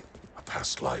 A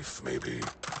past life, maybe.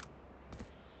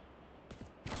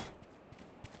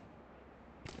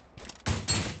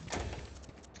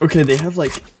 Okay, they have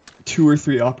like 2 or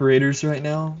 3 operators right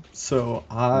now, so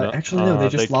actually no, they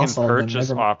just lost all of them. They can purchase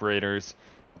Never- operators,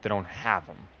 but they don't have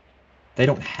them. They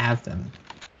don't have them.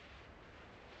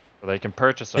 So they can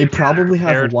purchase them. They probably have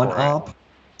Prepared 1 for it. op.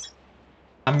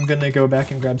 I'm gonna go back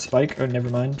and grab Spike. Oh, never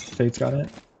mind. Fate's got it.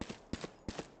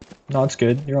 No, it's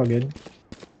good. You're all good.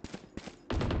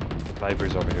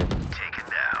 Viper's over here. Taken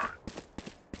down.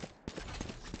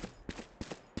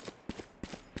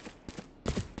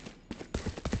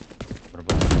 What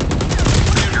about-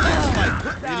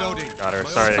 Reloading. Got her.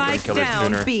 Sorry, I couldn't Spike kill her down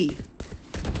sooner. B.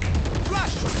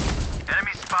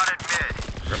 Enemy spotted mid.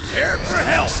 Prepare for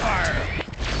hellfire.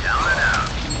 Down and out.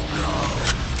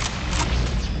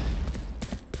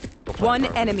 One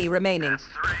enemy remaining. That's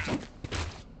 3.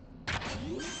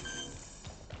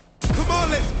 Come on,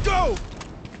 let's go.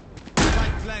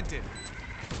 Spike planted.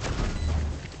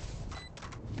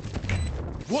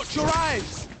 Watch your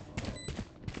eyes.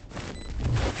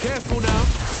 Careful now.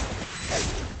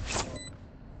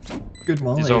 Good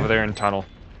molly. He's over there in tunnel.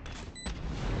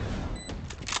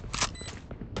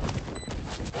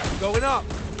 Going up.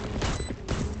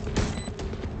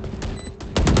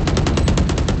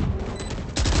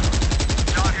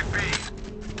 Target B.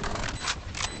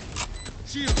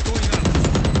 Shield going up.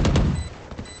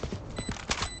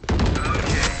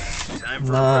 Okay. Time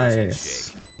for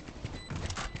Nice.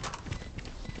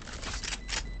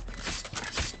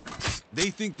 They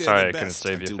think they're Sorry, the I couldn't best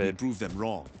save you, until we Fade. prove them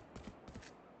wrong.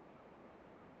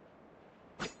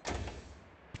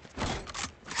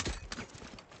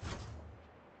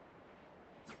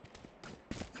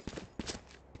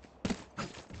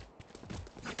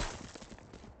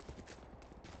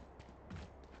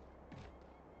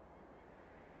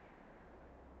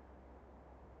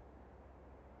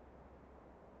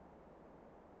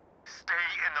 Stay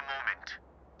in the moment.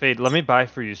 Fade, let me buy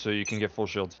for you so you can get full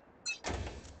shields.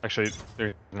 Actually,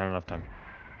 there's not enough time.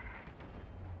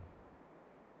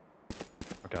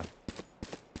 Okay.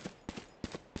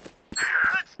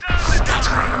 Let's down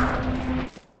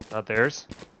this. Not theirs?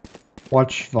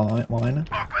 Watch Vine.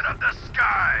 Open up the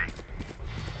sky.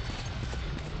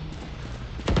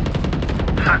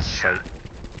 Hot shot.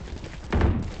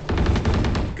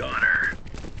 Got her.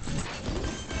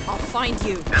 I'll find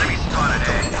you. Enemy spotted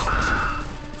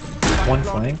A. 1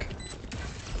 flank.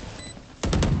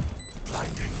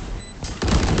 Blinding.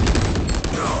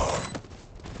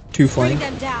 2 Bring flank.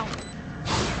 them down.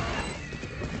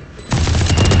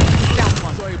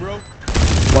 Sorry, bro.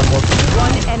 1 more flank.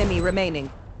 One enemy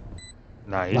remaining.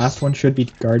 Nice. Last one should be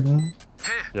garden.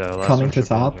 Yeah, last coming one to should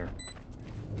be in top. here.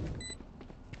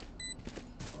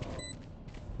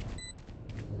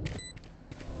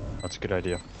 That's a good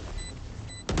idea.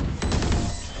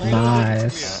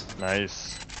 Nice.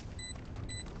 Nice.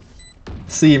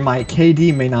 See, my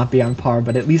KD may not be on par,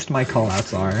 but at least my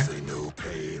callouts are. They know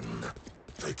pain.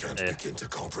 They can't Hey, begin to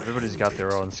comprehend everybody's got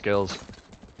their it. own skills.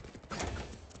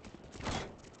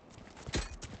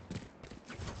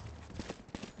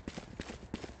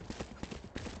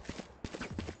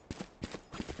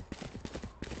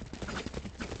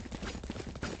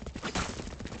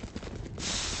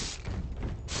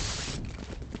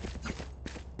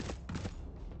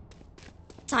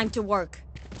 Time to work.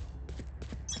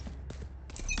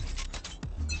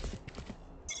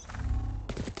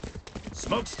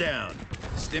 Smoke's down.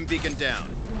 Stim beacon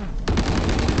down.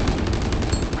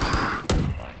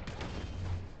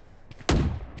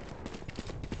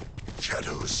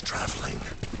 Shadows traveling.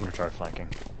 I'm gonna try flanking.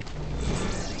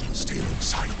 Stealing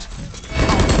sight.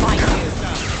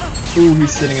 Ooh,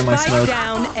 he's sitting in my Spike smoke.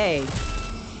 down A.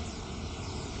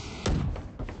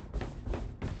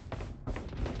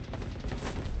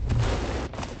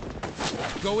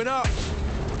 Going up.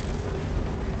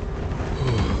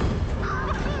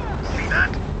 See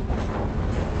that?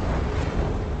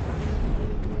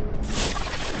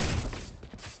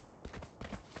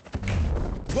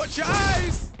 Watch your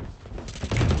eyes.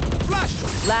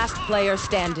 Flash. Last player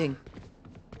standing.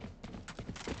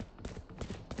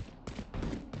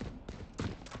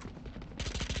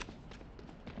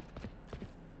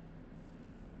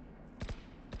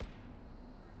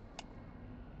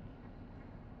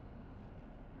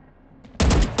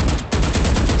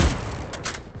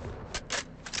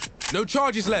 No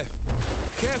charges left.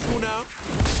 Careful now.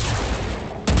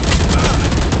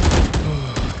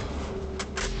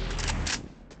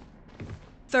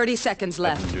 30 seconds That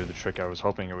left. didn't do the trick I was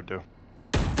hoping it would do.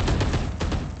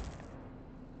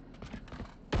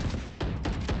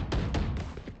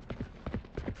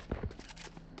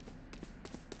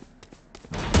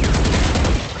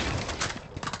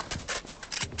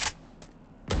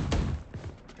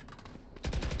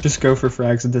 Just go for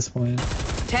frags at this point.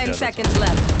 10 that's seconds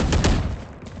left.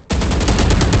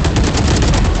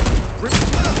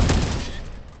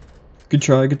 Good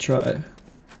try, good try.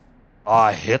 Oh,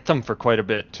 I hit them for quite a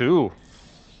bit too.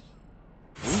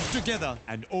 Move together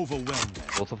and overwhelm them.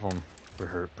 Both of them were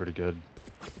hurt pretty good.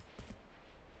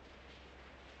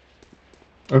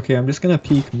 Okay, I'm just gonna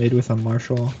peek mid with a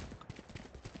Marshall.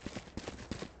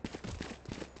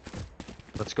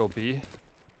 Let's go B.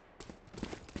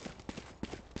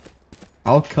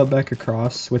 I'll cut back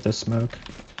across with a smoke.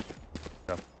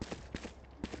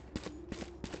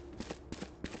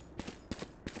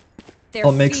 Their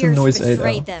I'll make some fears noise A,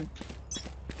 betrayed though. them.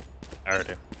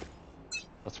 Alrighty.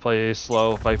 Let's play A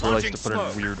slow. Viper likes Launching to put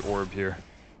smoke. a weird orb here.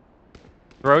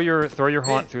 Throw your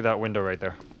haunt through that window right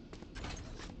there.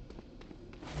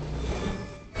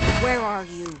 Where are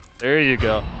you? There you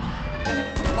go.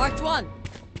 Marked one.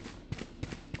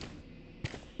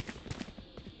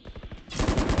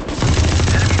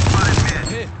 Enemy spotted mid.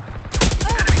 Hit.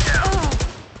 Enemy down.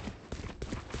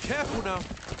 Careful now.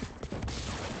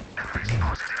 Enemy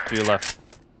spotted. To your left.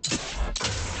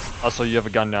 Also, you have a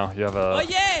gun now. You have a. Oh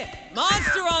yeah!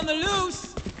 Monster on the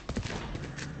loose!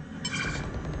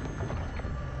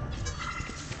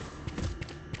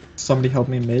 Somebody help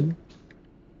me mid.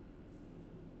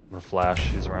 Flash.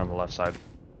 He's around the left side.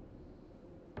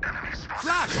 Enemy spotted.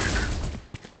 Flash.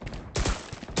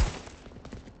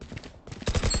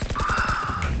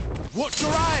 Watch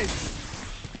your eyes.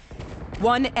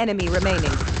 One enemy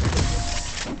remaining.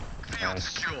 Field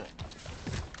secure.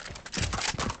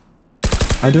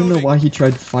 I don't know why he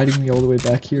tried fighting me all the way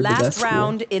back here, but that's Last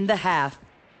round in the half.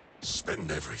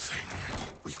 Spend everything.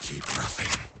 We keep nothing.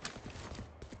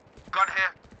 Gun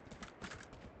here.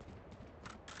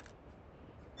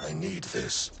 I need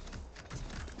this.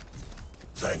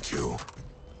 Thank you.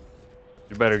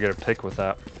 You better get a pick with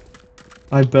that. cool.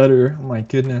 I better. Oh my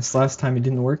goodness, last time it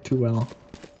didn't work too well.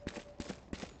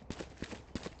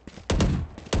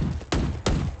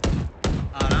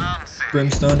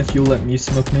 Brimstone, if you'll let me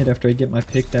smoke mid after I get my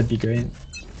pick, that'd be great.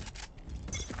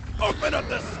 Open up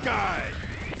the sky!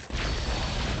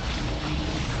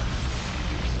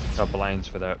 Got blinds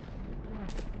for that.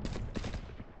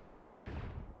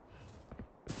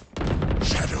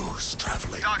 Shadows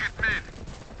traveling. Target mid.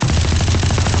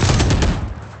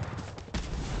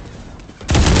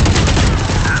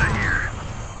 Out of here.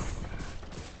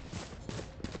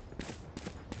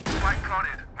 Spike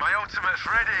planted. My ultimate's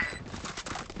ready.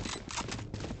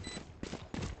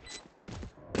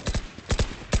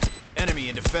 Enemy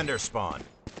and defender spawn.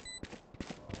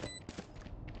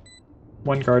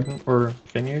 One garden or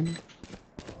vineyard,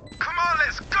 Come on,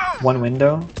 let's go. one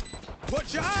window.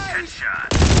 Watch your eyes.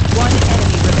 Headshot. One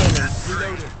enemy remaining.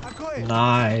 Reloading. I got it.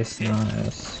 Nice,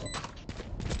 nice.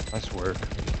 Nice work.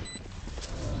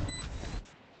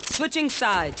 Switching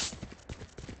sides.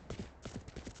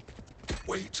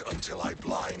 Wait until I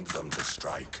blind them to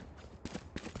strike.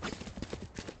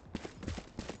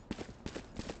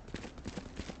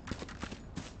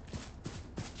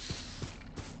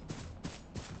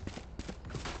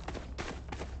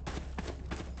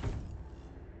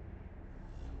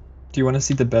 Do you want to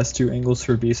see the best two angles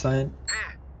for B site?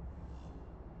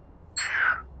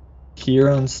 Here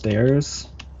on stairs,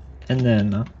 and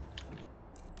then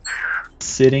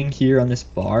sitting here on this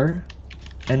bar,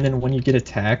 and then when you get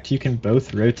attacked, you can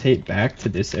both rotate back to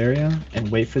this area and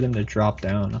wait for them to drop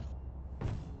down.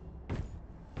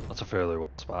 That's a fairly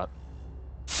well spot.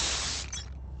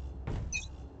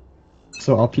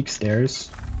 So I'll peek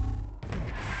stairs.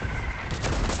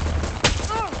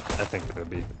 I think it would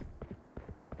be.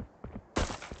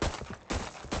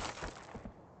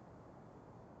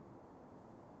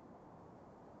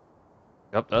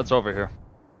 Yep, that's over here.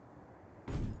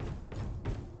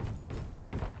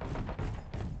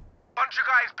 Bunch of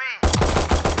guys B.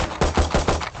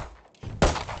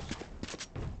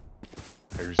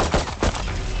 There's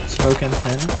Smoke and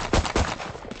 10.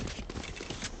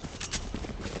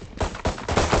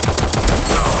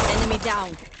 Enemy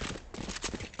down.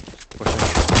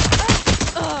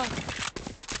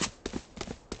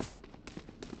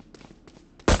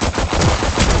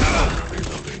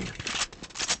 Reloading.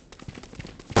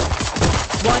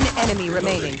 One enemy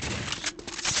remaining.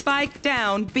 Spike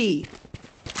down B.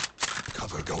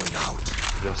 Cover going out.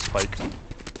 just spike.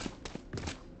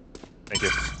 Thank you.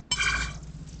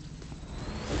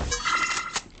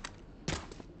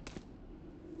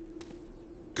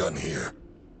 Gun here.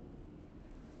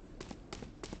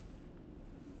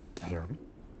 Here.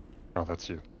 Oh, that's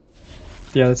you.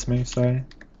 Yeah, that's me, sorry.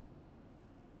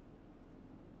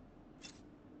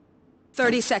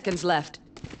 30 seconds left.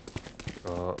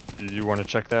 You want to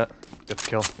check that? Get the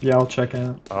kill? Yeah, I'll check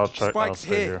out. I'll check. I'll Spike's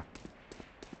stay here. here.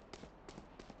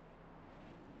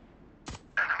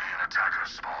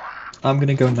 I'm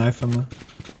gonna go knife him.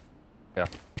 Yeah. You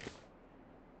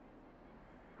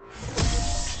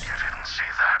didn't see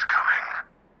that coming.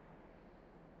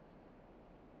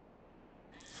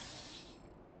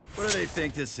 What do they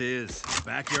think this is?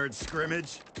 Backyard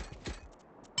scrimmage?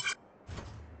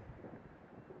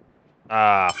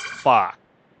 Ah, fuck.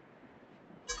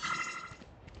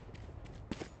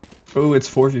 Oh, it's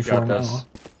 4v4 Got now. this.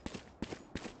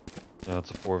 Yeah,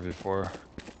 it's a 4v4.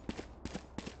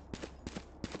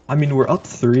 I mean, we're up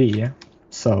 3,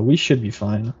 so we should be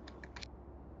fine.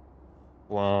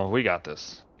 Well, we got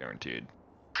this. Guaranteed.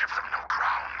 Give them no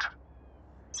ground.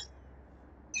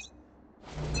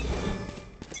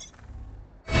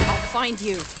 I'll find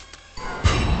you.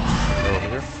 They're over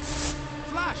here.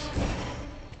 Flash.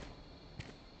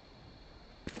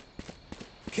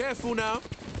 Careful now.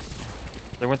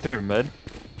 They went through mid.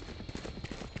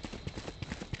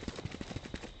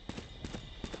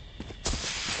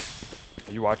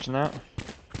 Are you watching that?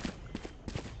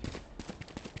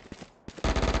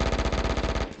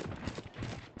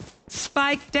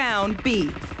 Spike down B.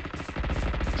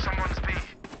 Someone's B.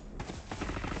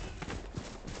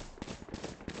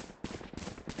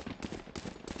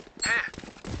 Here.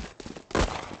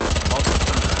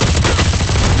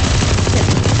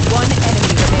 One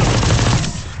enemy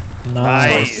remaining.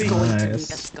 Nice, It's going to be the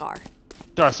nice. scar.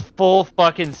 Just full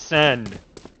fucking send.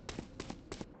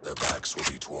 Their backs will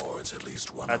be towards at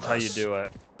least one That's of how us. you do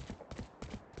it.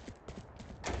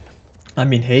 I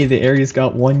mean, hey, the area's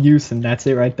got one use, and that's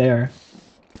it right there.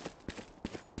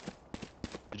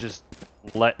 You just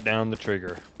let down the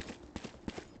trigger.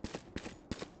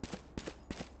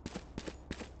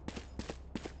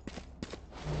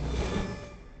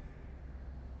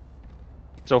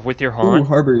 So with your haunt,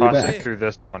 Harbor, you're toss back. it through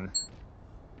this one.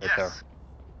 Right there. Yes.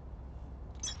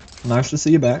 Nice to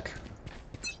see you back.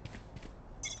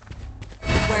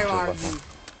 Where are you?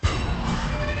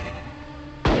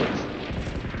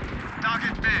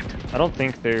 Target mid. I don't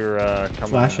think they're coming.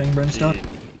 Flashing, Brimstone? B.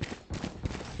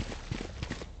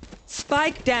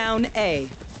 Spike down A.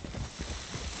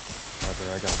 Roger,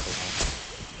 I got this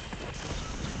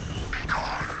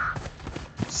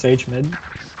Sage mid.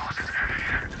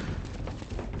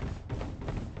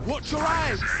 Watch your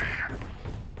eyes.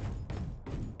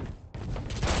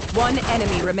 One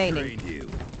enemy remaining. Train you.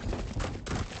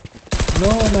 No,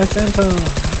 my phantom.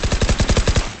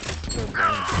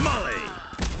 Molly!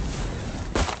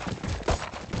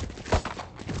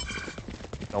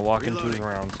 I'll walk in 2 Reloading.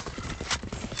 rounds.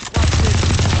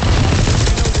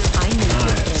 I need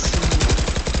Nice.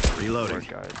 to Reloading. Work,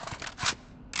 guys.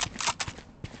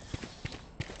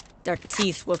 Their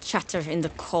teeth will chatter in the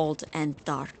cold and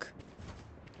dark.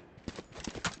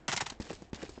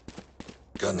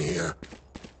 Gun here.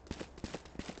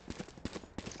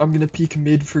 I'm gonna peek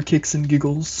mid for kicks and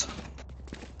giggles.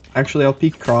 Actually, I'll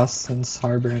peek cross since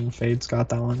Harbor and Fade's got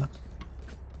that one.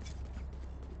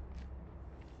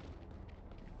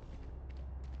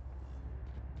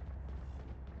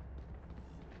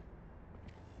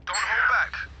 Don't hold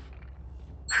back.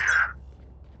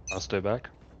 I'll stay back.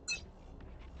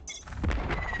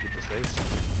 Keep the face.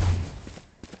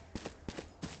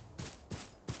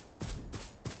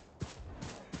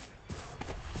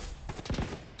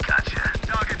 Gotcha.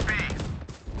 Target B.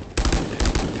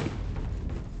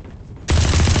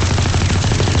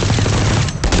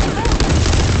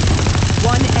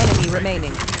 One enemy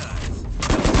remaining.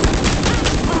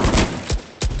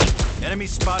 Enemy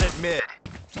spotted mid.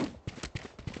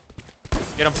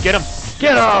 Get him! Get him!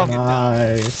 Get him!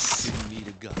 Nice. Didn't need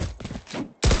a gun.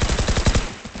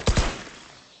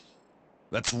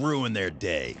 Let's ruin their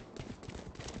day.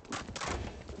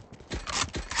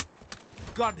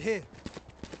 Gun here.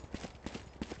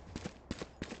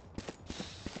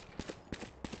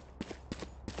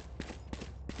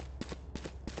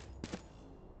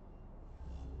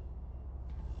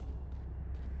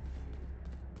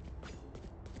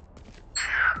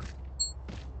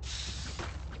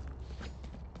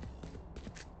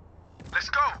 Let's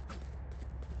go.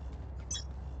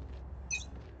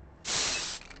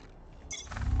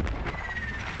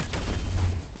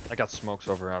 I got smokes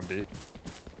over on B.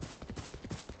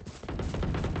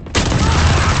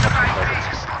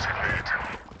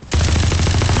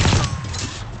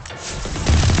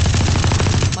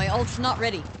 My ult's not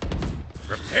ready.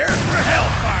 Prepare for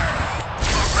hellfire!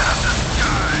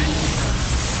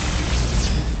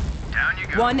 Down you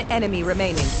go. One enemy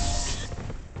remaining.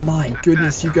 My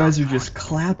goodness, you guys are just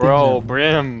clapping Bro, them.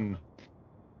 Brim.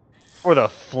 For the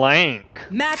flank.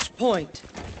 Match point.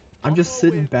 I'm just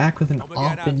sitting back with an I'ma get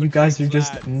op out and for you guys are kicks,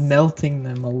 just lads. melting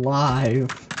them alive.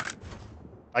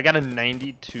 I got a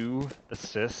 92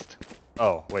 assist.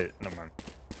 Oh, wait, never mind.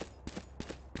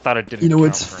 I thought it didn't You know count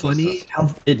what's for an funny? assist.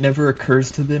 How it never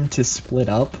occurs to them to split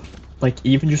up. Like,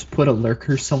 even just put a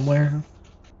lurker somewhere.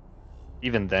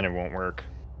 Even then it won't work.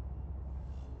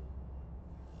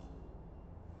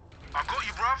 I got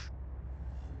you, bruv.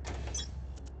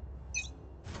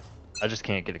 I just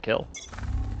can't get a kill.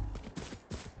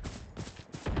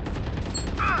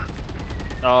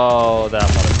 Oh, that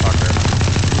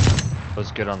motherfucker.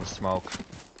 Was good on the smoke.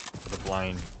 For the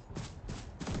blind.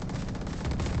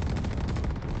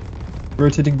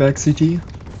 Rotating back CT.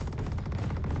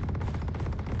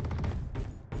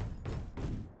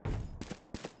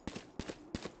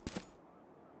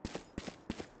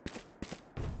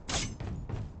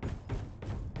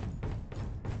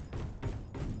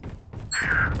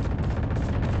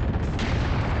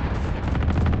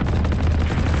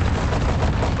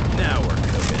 Now we're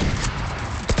cooking.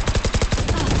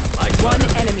 One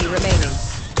enemy remaining.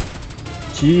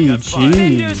 GG's.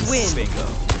 Defenders win. Bingo.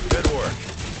 Good work.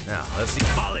 Now let's see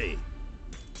Molly.